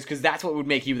answer is because that's what would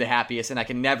make you the happiest, and I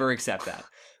can never accept that.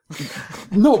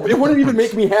 No, it wouldn't even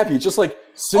make me happy. It's just like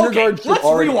Syndergaard should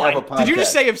already have a podcast. Did you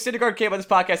just say if Syndergaard came on this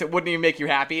podcast, it wouldn't even make you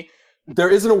happy? There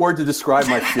isn't a word to describe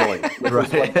my feeling. Right.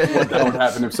 What would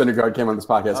happen if Syndergaard came on this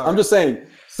podcast? Right. I'm just saying,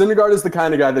 Syndergaard is the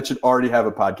kind of guy that should already have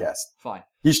a podcast. Fine.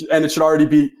 And it should already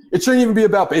be. It shouldn't even be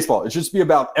about baseball. It should just be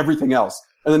about everything else.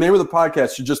 And the name of the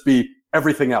podcast should just be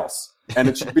Everything Else. And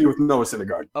it should be with Noah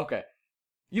Syndergaard. Okay.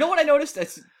 You know what I noticed?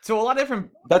 So a lot of different.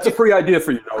 That's a free idea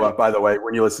for you, Noah. By the way,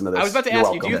 when you listen to this, I was about to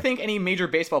ask you: do you think any major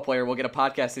baseball player will get a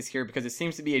podcast this year? Because it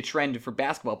seems to be a trend for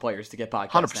basketball players to get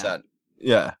podcasts. 100%.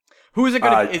 Yeah. Who is it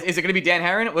going to? Is it going to be Dan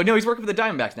Herron? Well, no, he's working for the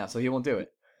Diamondbacks now, so he won't do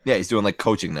it. Yeah, he's doing like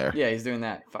coaching there. Yeah, he's doing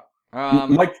that.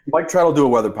 Mike Trout will do a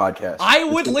weather podcast. I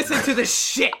would listen to the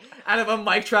shit out of a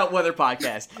Mike Trout weather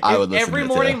podcast. I would listen every to it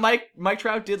morning. Mike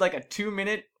Trout did like a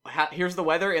 2-minute. Here's the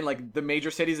weather in like the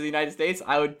major cities of the United States.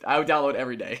 I would download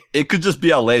every day. It could just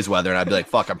be LA's weather, and I'd be like,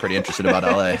 "Fuck, I'm pretty interested about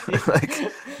LA."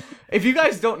 If you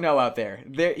guys don't know out there,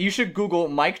 you should Google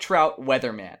Mike Trout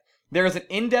weatherman. There is an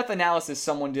in-depth analysis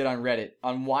someone did on Reddit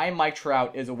on why Mike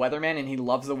Trout is a weatherman and he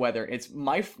loves the weather. It's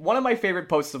one of my favorite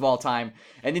posts of all time.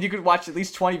 And then you could watch at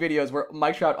least 20 videos where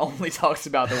Mike Trout only talks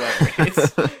about the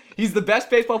weather. He's the best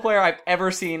baseball player I've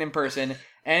ever seen in person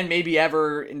and maybe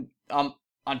ever on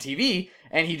TV.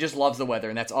 And he just loves the weather,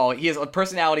 and that's all. He has a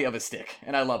personality of a stick,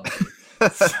 and I love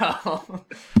that. So,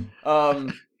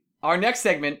 our next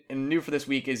segment, and new for this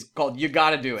week, is called You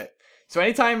Gotta Do It. So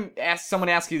anytime someone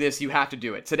asks you this, you have to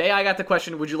do it. Today I got the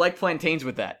question, would you like plantains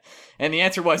with that? And the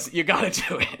answer was, you gotta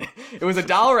do it. It was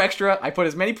 $1 extra. I put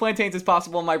as many plantains as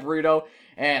possible in my burrito,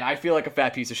 and I feel like a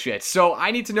fat piece of shit. So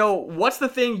I need to know, what's the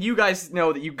thing you guys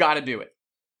know that you gotta do it?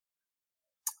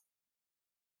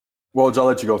 Well, I'll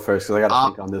let you go first, because I gotta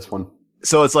think on this one.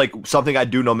 So it's like something I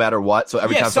do no matter what. So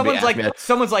every time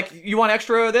someone's like, you want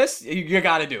extra of this? You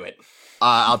gotta do it.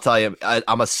 I'll tell you,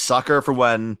 I'm a sucker for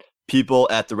when people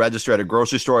at the register at a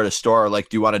grocery store or at a store are like,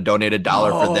 do you want to donate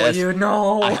 $1 for this? You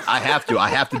know. I have to. I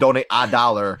have to donate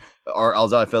 $1 or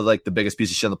else I feel like the biggest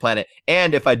piece of shit on the planet.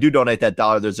 And if I do donate that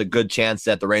 $1, there's a good chance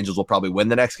that the Rangers will probably win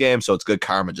the next game. So it's good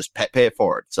karma. Just pay it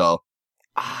forward. So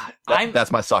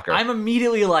that's my sucker. I'm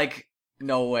immediately like,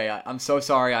 no way. I'm so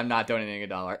sorry. I'm not donating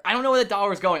 $1. I don't know where the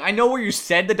 $1 is going. I know where you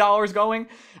said the $1 is going.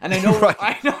 And I know, right.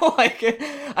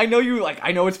 I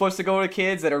know it's supposed to go to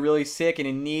kids that are really sick and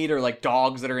in need or like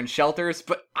dogs that are in shelters.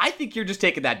 But I think you're just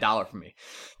taking that $1 from me.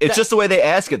 It's just the way they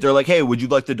ask it. They're like, hey, would you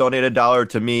like to donate $1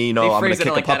 to me? You know, I'm going to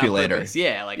kick a puppy later.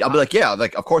 Yeah. I'll be like, yeah,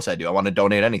 of course I do. I want to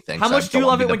donate anything. How much do you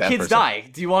love it when kids die?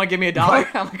 Do you want to give me $1?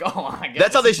 Right. I'm like, oh my God.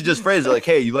 That's how they should just phrase it. Like,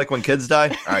 hey, you like when kids die?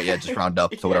 All right, yeah, just round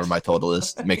up to whatever my total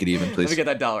is. Make it even, please. Let me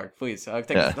get that $1, please.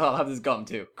 I'll have this gum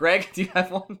too. Greg, do you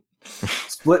have one?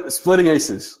 Splitting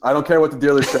aces. I don't care what the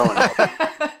dealer's showing.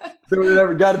 Do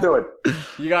whatever. Got to do it.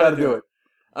 You got to do it.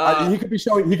 He could be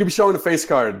showing a face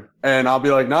card, and I'll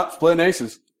be like, "Not splitting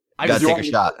aces." I Gotta just take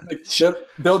a shot.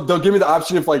 They'll give me the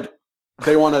option if like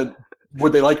they want to.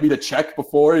 Would they like me to check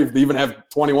before if they even have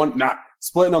 21? Nah,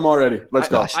 splitting them already. Let's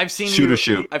go. I've seen Shoot you or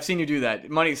shoot. I've seen you do that.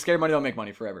 Scared money don't make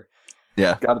money forever.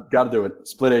 Yeah. Got to do it.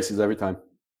 Split aces every time.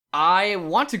 I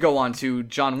want to go on to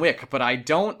John Wick, but I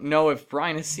don't know if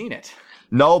Brian has seen it.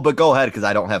 No, but go ahead because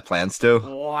I don't have plans to.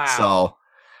 Wow. So,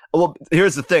 well,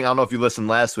 here's the thing. I don't know if you listened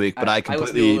last week, but I listened to a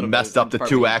completely little messed bit, up the part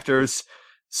 2 B. actors.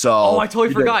 So, Oh, I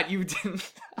totally forgot you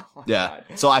didn't. Oh, yeah.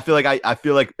 God. So I feel like I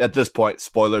feel like at this point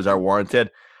spoilers are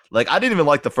warranted. Like I didn't even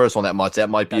like the first one that much. That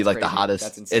might be That's like the crazy. hottest.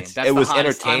 That's insane. That's It the was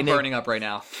hottest. I'm entertaining. burning up right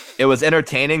now. It was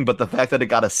entertaining, but the fact that it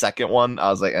got a second one, I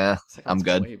was like, Second I'm one's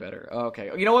good. Way better.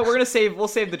 Okay. You know what? We'll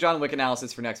save the John Wick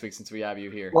analysis for next week since we have you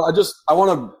here. Well, I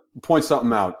want to point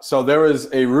something out. So there was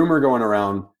a rumor going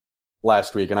around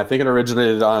last week, and I think it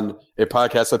originated on a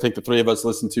podcast I think the three of us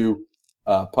listened to,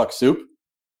 Puck Soup,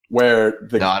 where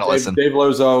No, I don't listen. Dave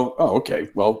Lozo. Oh, okay.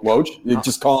 Well, Woj, you're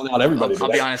just calling out everybody. I'll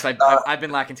be today. honest. I've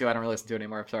been lacking too. I don't really listen to it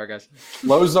anymore. I'm sorry, guys.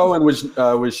 Lozo and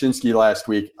Wyszynski last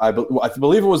week. I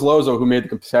believe it was Lozo who made the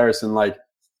comparison. Like,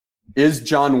 is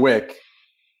John Wick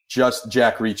just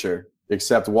Jack Reacher,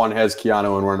 except one has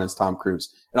Keanu and one has Tom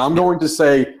Cruise? And I'm going to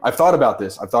say I've thought about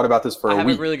this. I've thought about this for I a have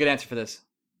week. a really good answer for this.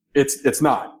 It's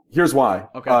not. Here's why.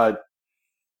 Okay.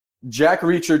 Jack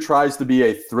Reacher tries to be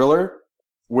a thriller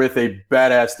with a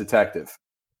badass detective.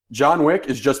 John Wick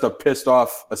is just a pissed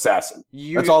off assassin.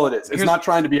 That's all it is. It's not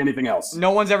trying to be anything else.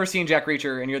 No one's ever seen Jack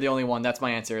Reacher, and you're the only one. That's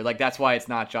my answer. Like that's why it's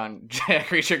not Jack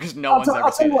Reacher because no one's ever I'll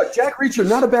tell seen you what, Jack Reacher,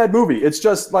 not a bad movie. It's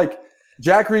just like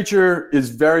Jack Reacher is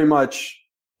very much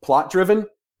plot driven,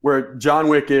 where John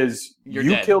Wick is You're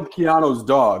you dead. killed Keanu's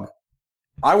dog.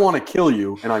 I want to kill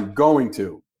you, and I'm going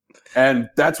to. And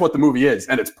that's what the movie is,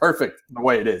 and it's perfect the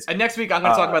way it is. And next week I'm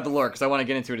going to talk about the lore because I want to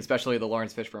get into it, especially the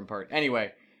Lawrence Fishburne part.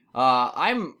 Anyway,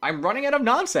 I'm running out of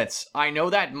nonsense. I know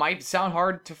that might sound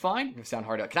hard to find.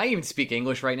 Can I even speak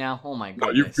English right now? Oh my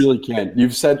No, goodness. you really can't.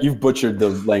 You've butchered the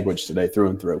language today through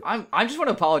and through. I just want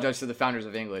to apologize to the founders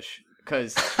of English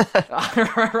because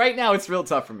right now it's real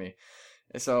tough for me.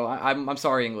 So I'm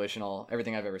sorry, English and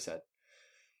everything I've ever said.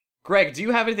 Greg, do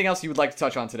you have anything else you would like to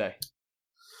touch on today?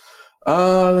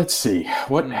 Let's see.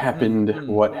 What happened?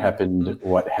 What happened?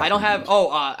 I don't have.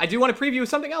 I do want to preview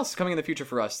something else coming in the future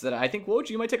for us that I think Woj,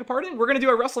 you might take a part in. We're going to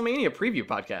do a WrestleMania preview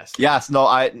podcast. Yes, no,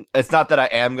 it's not that I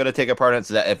am going to take a part in it. It's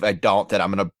that if I don't, then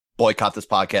I'm going to boycott this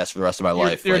podcast for the rest of my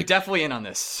life. You're definitely in on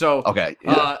this. So okay.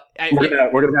 We're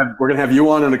gonna have you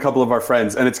on and a couple of our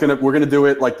friends, and we're gonna do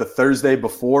it like the Thursday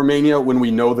before Mania when we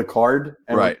know the card,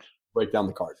 and Right. break down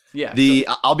the card. yeah,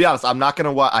 I'll be honest, I'm not going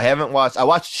to watch. I haven't watched. I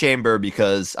watched Chamber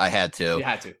because I had to. you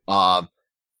had to.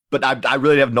 But I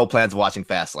really have no plans of watching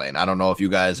Fastlane. I don't know if you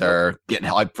guys are getting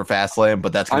hyped for Fastlane,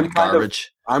 but that's going to be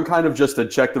garbage. I'm kind of just a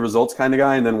check the results kind of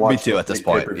guy, and then watch. Me too, the at this big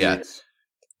point, pay-per-views.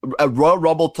 Royal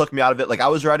Rumble took me out of it. Like I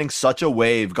was riding such a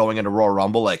wave going into Royal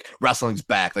Rumble, like wrestling's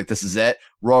back, like this is it.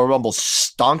 Royal Rumble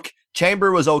stunk.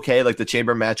 Chamber was okay, like the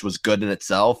Chamber match was good in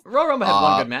itself. Royal Rumble had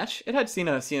one good match. It had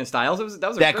Cena Styles. That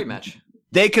was a great match.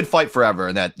 They could fight forever,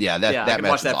 and that I match could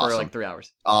watch was that awesome. for like 3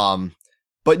 hours.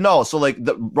 But no, so like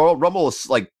the Royal Rumble was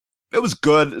like it was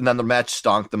good, and then the match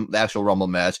stunk. The actual Rumble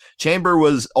match, Chamber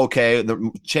was okay.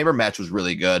 The Chamber match was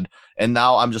really good, and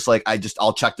now I'm just like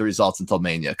I'll check the results until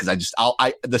Mania because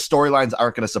the storylines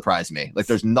aren't going to surprise me. Like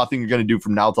there's nothing you're going to do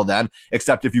from now till then,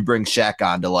 except if you bring Shaq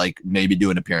on to like maybe do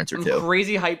an appearance or I'm two.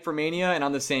 crazy hype for Mania, and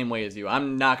I'm the same way as you.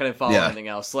 I'm not going to follow anything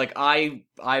else. Like I've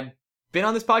been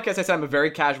on this podcast. I said I'm a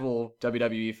very casual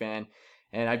WWE fan.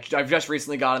 And I've just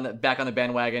recently back on the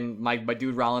bandwagon. My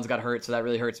dude Rollins got hurt, so that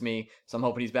really hurts me. So I'm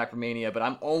hoping he's back for Mania. But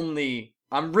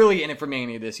I'm really in it for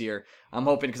Mania this year. I'm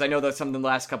hoping because I know that some of the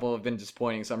last couple have been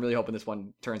disappointing. So I'm really hoping this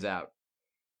one turns out.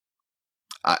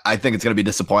 I think it's going to be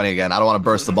disappointing again. I don't want to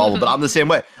burst the bubble, but I'm the same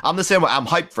way. I'm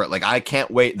hyped for it. Like I can't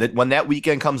wait that when that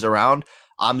weekend comes around,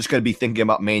 I'm just going to be thinking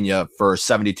about Mania for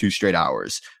 72 straight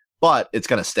hours. But it's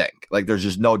going to stink. Like there's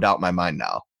just no doubt in my mind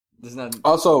now.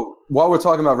 Also, while we're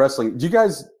talking about wrestling,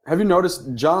 have you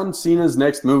noticed John Cena's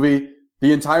next movie?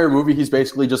 The entire movie, he's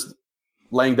basically just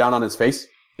laying down on his face.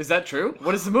 Is that true?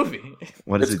 What is the movie?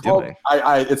 What is It's it doing?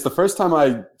 It's the first time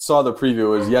I saw the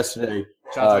preview. It was yesterday.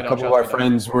 A couple of our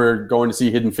friends were going to see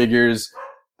Hidden Figures.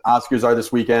 Oscars are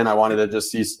this weekend. I wanted to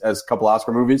just see as a couple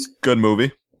Oscar movies. Good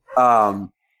movie.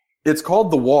 It's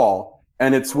called The Wall,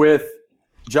 and it's with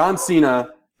John Cena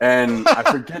and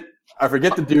I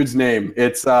forget the dude's name.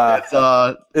 It's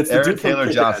the Aaron dude Taylor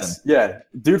from Johnson. Kick-Ass. Yeah,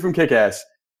 dude from Kick-Ass.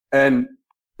 And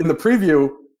in the preview,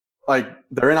 like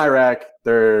they're in Iraq,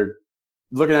 they're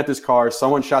looking at this car.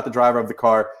 Someone shot the driver of the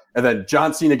car, and then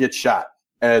John Cena gets shot.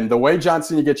 And the way John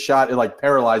Cena gets shot, it like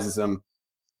paralyzes him.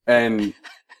 And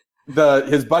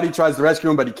his buddy tries to rescue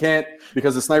him, but he can't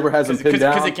because the sniper has him pinned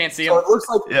down. Because they can't see him. So it looks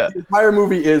like the entire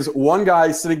movie is one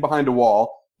guy sitting behind a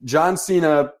wall, John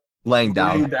Cena laying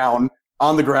down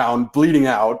on the ground, bleeding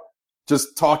out,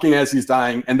 just talking as he's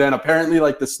dying, and then apparently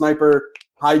like the sniper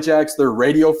hijacks their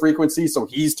radio frequency, so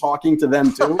he's talking to them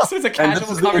too. So it's a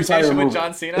casual conversation with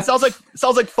John Cena. It sounds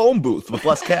like phone booth with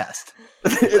less cast.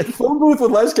 Phone booth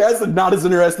with less cast is not as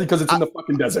interesting because it's in the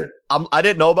fucking desert. I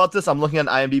didn't know about this. I'm looking at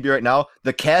IMDb right now.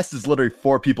 The cast is literally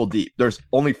 4 people deep. There's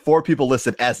only 4 people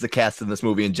listed as the cast in this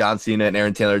movie, and John Cena and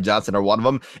Aaron Taylor Johnson are one of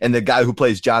them. And the guy who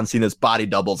plays John Cena's body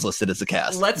double is listed as the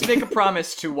cast. Let's make a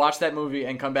promise to watch that movie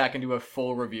and come back and do a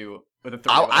full review with the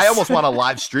 3 of us. I almost want to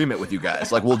live stream it with you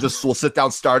guys. Like we'll sit down,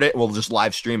 start it, and we'll just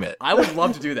live stream it. I would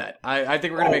love to do that. I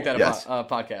think we're gonna make that a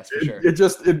podcast for sure. It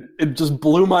just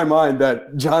blew my mind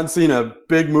that John Cena,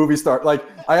 big movie star. Like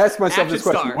I asked myself this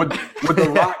question: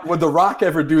 would the Rock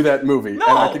ever do that movie? No.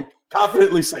 And I can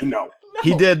confidently say no.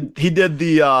 He did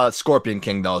the Scorpion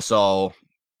King though, so.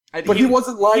 But he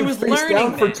wasn't lying face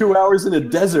down for 2 hours in a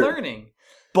desert. Learning.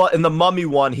 But in the Mummy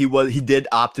one, he did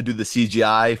opt to do the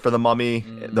CGI for the Mummy,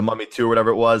 the Mummy 2 or whatever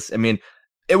it was. I mean,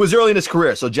 it was early in his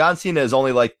career, so John Cena is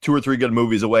only like 2 or 3 good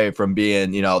movies away from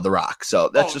being, The Rock. So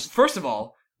that's just. First of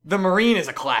all, The Marine is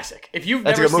a classic. If you've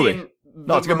never seen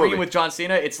The Marine with John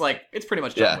Cena, it's pretty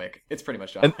much John Wick. It's pretty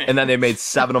much John Wick. And then they made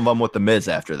 7 of them with The Miz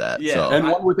after that. Yeah, so. And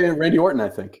one with Randy Orton, I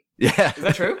think. Yeah, is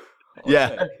that true?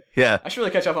 Yeah. I should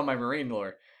really catch up on my Marine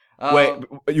lore. Wait,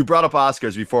 you brought up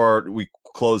Oscars before we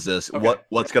close this. Okay.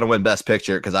 What's going to win Best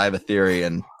Picture? Because I have a theory,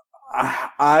 and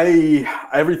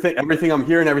everything I'm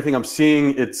hearing, everything I'm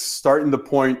seeing, it's starting to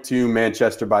point to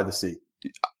Manchester by the Sea.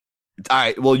 All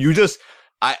right. Well,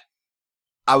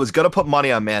 I was going to put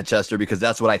money on Manchester because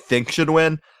that's what I think should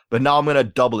win. But now I'm going to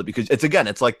double it because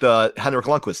it's like the Henrik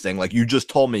Lundqvist thing. Like you just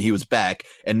told me he was back,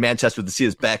 and Manchester by the Sea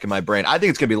is back in my brain. I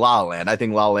think it's going to be La La Land. I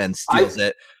think La La Land steals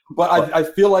it. But I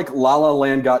feel like La La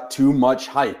Land got too much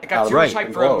hype. It got too much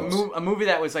hype for a movie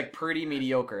that was like pretty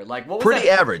mediocre. Like what was pretty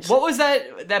average. What was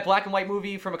that black and white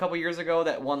movie from a couple years ago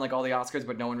that won like all the Oscars,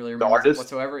 but no one really remembers it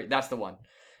whatsoever? That's the one.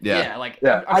 Yeah.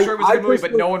 I'm sure it was a good movie,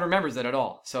 but no one remembers it at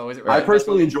all. So is it right? I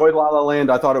personally enjoyed La La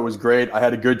Land. I thought it was great. I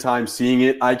had a good time seeing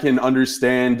it. I can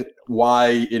understand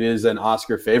why it is an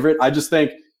Oscar favorite.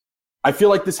 I feel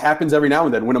like this happens every now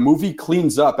and then. When a movie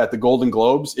cleans up at the Golden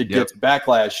Globes, it gets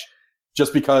backlash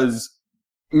just because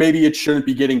maybe it shouldn't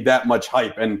be getting that much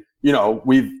hype. And,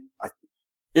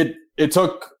 it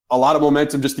took a lot of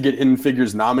momentum just to get Hidden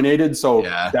Figures nominated. So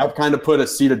that kind of put a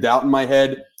seed of doubt in my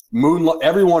head. Moonlight.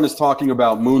 Everyone is talking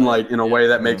about Moonlight in a way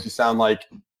that makes you sound like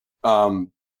there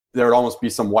would almost be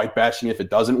some white bashing if it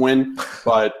doesn't win.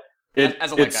 But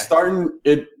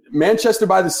Manchester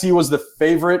by the Sea was the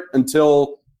favorite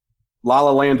until La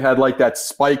La Land had like that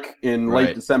spike in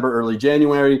late December, early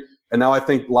January. And now I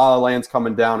think La La Land's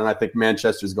coming down, and I think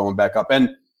Manchester's going back up. And,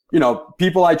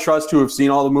 people I trust who have seen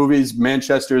all the movies,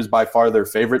 Manchester is by far their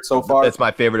favorite so far. It's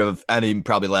my favorite of any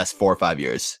probably last 4 or 5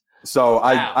 years. So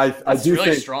I do really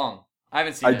think strong. I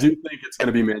haven't seen it. I do think it's going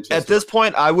to be Manchester. At this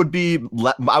point, I would be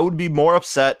more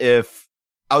upset if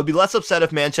I would be less upset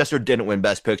if Manchester didn't win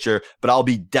Best Picture, but I'll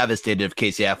be devastated if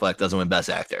Casey Affleck doesn't win Best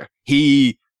Actor.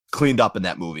 He cleaned up in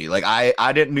that movie. Like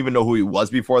I didn't even know who he was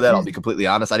before that. I'll be completely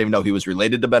honest. I didn't even know he was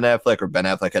related to Ben Affleck or Ben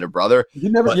Affleck had a brother. You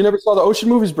never saw the Ocean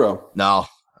movies, bro? No,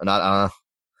 not.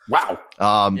 Wow.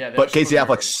 But Casey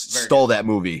Affleck stole that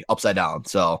movie upside down.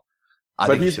 So.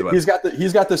 But he's got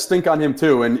the stink on him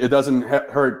too, and it doesn't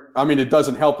hurt. I mean, it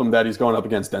doesn't help him that he's going up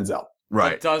against Denzel.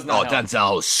 Right. It does not.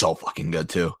 Denzel is so fucking good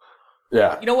too.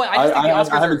 Yeah. You know what? I just think the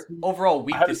Oscars are overall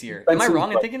weak this year. Am I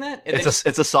wrong in thinking that?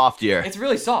 It's a soft year. It's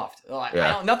really soft.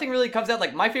 Nothing really comes out.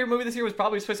 Like my favorite movie this year was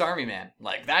probably Swiss Army Man.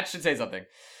 Like that should say something.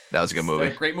 That was a good movie.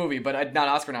 It's a great movie, but not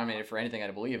Oscar nominated for anything, I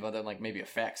believe, other than like maybe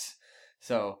effects.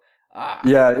 So.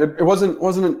 It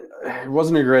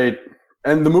wasn't a great.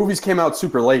 And the movies came out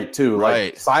super late too.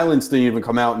 Like Silence didn't even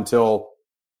come out until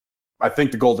I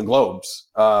think the Golden Globes.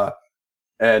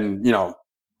 And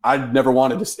I never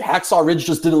wanted to see Hacksaw Ridge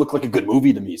just didn't look like a good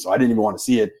movie to me, so I didn't even want to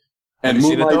see it. And have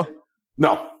you Moonlight, seen it though?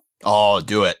 No. Oh,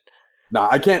 do it. No,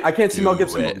 I can't see Mel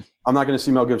Gibson movies. I'm not going to see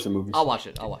Mel Gibson movies. I'll watch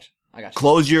it. I got you.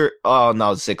 Close your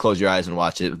close your eyes and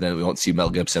watch it, then we won't see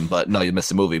Mel Gibson, but no, you missed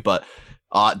the movie. But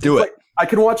do it. I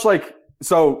can watch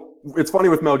it's funny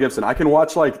with Mel Gibson. I can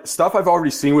watch like stuff I've already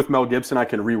seen with Mel Gibson. I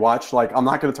can rewatch. Like I'm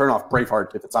not going to turn off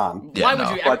Braveheart if it's on. Why would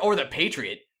you? Or The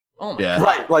Patriot? Oh my god!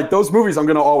 Right, like those movies I'm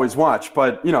going to always watch.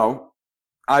 But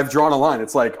I've drawn a line.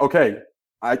 It's like okay,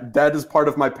 that is part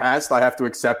of my past. I have to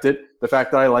accept it. The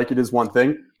fact that I like it is one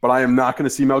thing, but I am not going to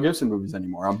see Mel Gibson movies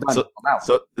anymore. I'm done. I'm out.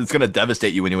 So it's going to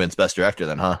devastate you when he wins Best Director,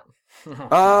 then, huh?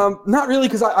 Not really,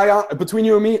 because I between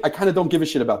you and me, I kind of don't give a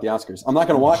shit about the Oscars. I'm not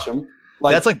going to watch them.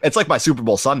 It's like my Super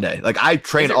Bowl Sunday. Like I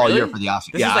train all year for the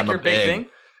Oscars. This is like your big thing?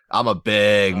 I'm a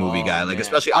big movie guy. Like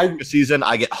especially Oscar season,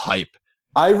 I get hype.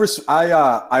 I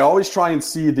always try and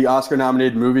see the Oscar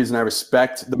nominated movies, and I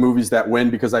respect the movies that win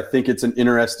because I think it's an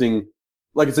interesting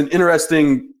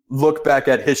look back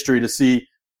at history to see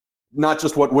not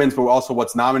just what wins, but also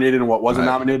what's nominated and what wasn't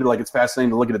nominated. Like it's fascinating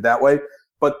to look at it that way.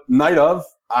 But Night of,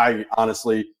 I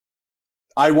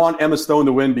want Emma Stone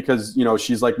to win because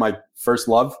she's like my first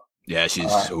love. Yeah,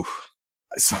 she's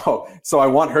so I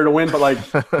want her to win, but like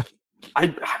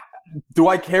do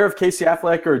I care if Casey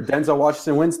Affleck or Denzel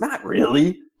Washington wins? Not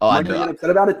really. Am I going to get upset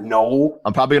about it? No.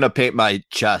 I'm probably going to paint my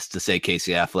chest to say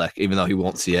Casey Affleck, even though he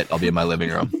won't see it. I'll be in my living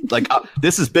room. Like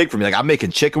this is big for me. Like I'm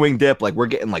making chicken wing dip. Like we're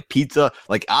getting like pizza.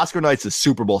 Like Oscar night's is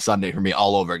Super Bowl Sunday for me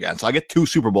all over again. So I get 2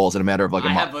 Super Bowls in a matter of like a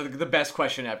month. I have the best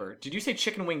question ever. Did you say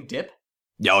chicken wing dip?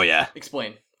 Oh yeah.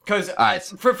 Explain. Because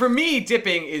for me,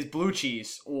 dipping is blue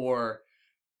cheese or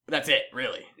that's it,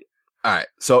 really. All right,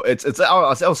 so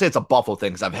I'll say it's a Buffalo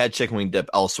thing because I've had chicken wing dip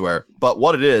elsewhere. But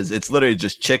what it is, it's literally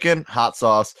just chicken, hot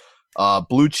sauce,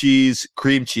 blue cheese,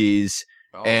 cream cheese,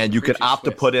 and you can opt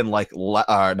to put in like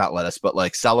not lettuce, but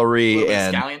like celery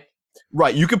and scallion.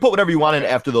 Right, you can put whatever you want in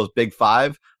after those big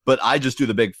 5, but I just do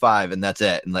the big 5 and that's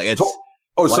it. And like it's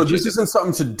so this isn't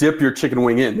something to dip your chicken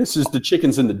wing in. This is the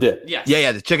chicken's in the dip. Yes.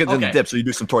 Yeah, the chicken's in the dip. So you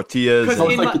do some tortillas. So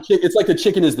it's like the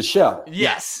chicken is the shell.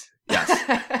 Yes.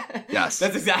 Yes.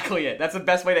 That's exactly it. That's the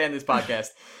best way to end this podcast.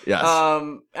 Yes.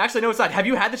 Actually, no, it's not. Have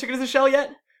you had the chicken as a shell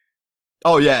yet?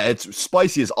 Oh yeah, it's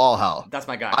spicy as all hell. That's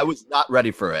my guy. I was not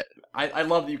ready for it. I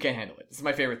love that you can't handle it. This is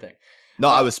my favorite thing. No,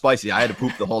 I was spicy. I had to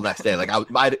poop the whole next day. Like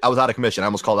I was out of commission. I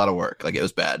almost called out of work. Like it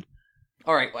was bad.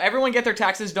 All right, well, everyone get their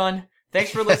taxes done.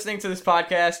 Thanks for listening to this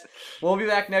podcast. We'll be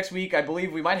back next week. I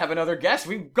believe we might have another guest.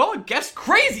 We go guest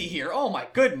crazy here. Oh my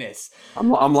goodness. I'm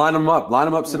lining them up. Line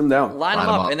them up, sit them down. Line them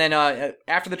up. And then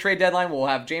after the trade deadline, we'll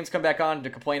have James come back on to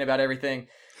complain about everything.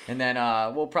 And then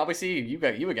we'll probably see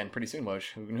you again pretty soon, Woj.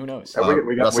 Who knows?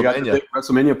 We got the big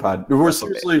WrestleMania pod. We're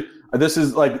seriously, this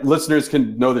is like, listeners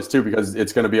can know this too because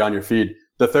it's going to be on your feed.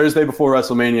 The Thursday before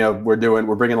WrestleMania,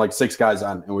 we're bringing like 6 guys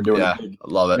on, and we're doing a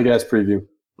big ass preview.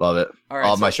 Love it. All right,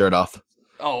 I'll have my shirt off.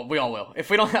 Oh, we all will.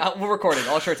 If we don't, we'll record it.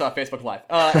 All shirts off Facebook Live.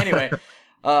 Anyway,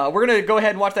 we're going to go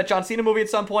ahead and watch that John Cena movie at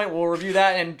some point. We'll review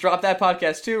that and drop that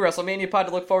podcast too. WrestleMania pod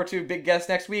to look forward to. Big guest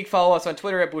next week. Follow us on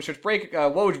Twitter at BlueShirtsBreak.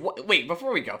 Woj, wait,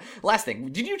 before we go, last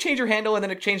thing. Did you change your handle and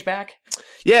then it changed back?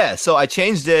 Yeah, so I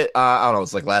changed it. I don't know, it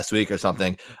was like last week or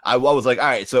something. I was like, all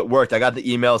right, so it worked. I got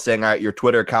the email saying, all right, your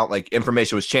Twitter account, like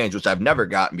information was changed, which I've never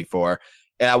gotten before.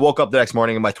 And I woke up the next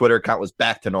morning and my Twitter account was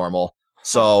back to normal.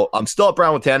 So I'm still at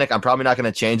Brown Botanic. I'm probably not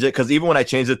going to change it because even when I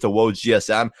changed it to Woj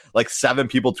GSM, like 7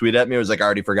 people tweeted at me. It was like, I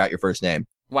already forgot your first name.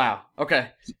 Wow. Okay.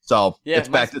 So yeah, it's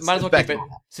back. Might as well keep it.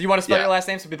 So you want to spell your last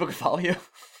name so people can follow you?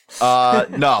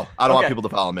 No, I don't want people to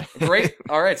follow me. Great.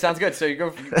 All right. Sounds good. So you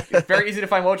go. It's very easy to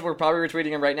find Woj. We're probably retweeting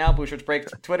him right now. Blue Shirts Break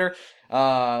Twitter.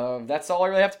 That's all I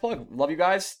really have to plug. Love you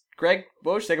guys. Greg,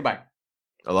 Woj, say goodbye.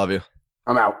 I love you.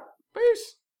 I'm out.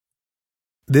 Peace.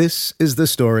 This is the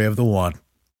story of the one.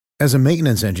 As a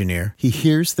maintenance engineer, he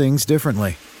hears things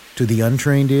differently. To the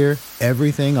untrained ear,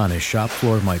 everything on his shop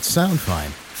floor might sound fine,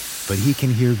 but he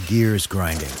can hear gears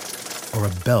grinding or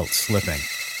a belt slipping.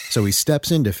 So he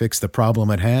steps in to fix the problem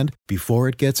at hand before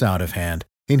it gets out of hand.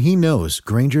 And he knows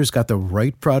Grainger's got the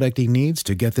right product he needs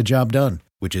to get the job done,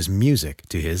 which is music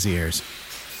to his ears.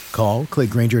 Call,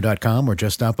 click Grainger.com, or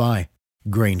just stop by.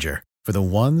 Grainger, for the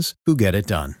ones who get it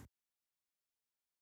done.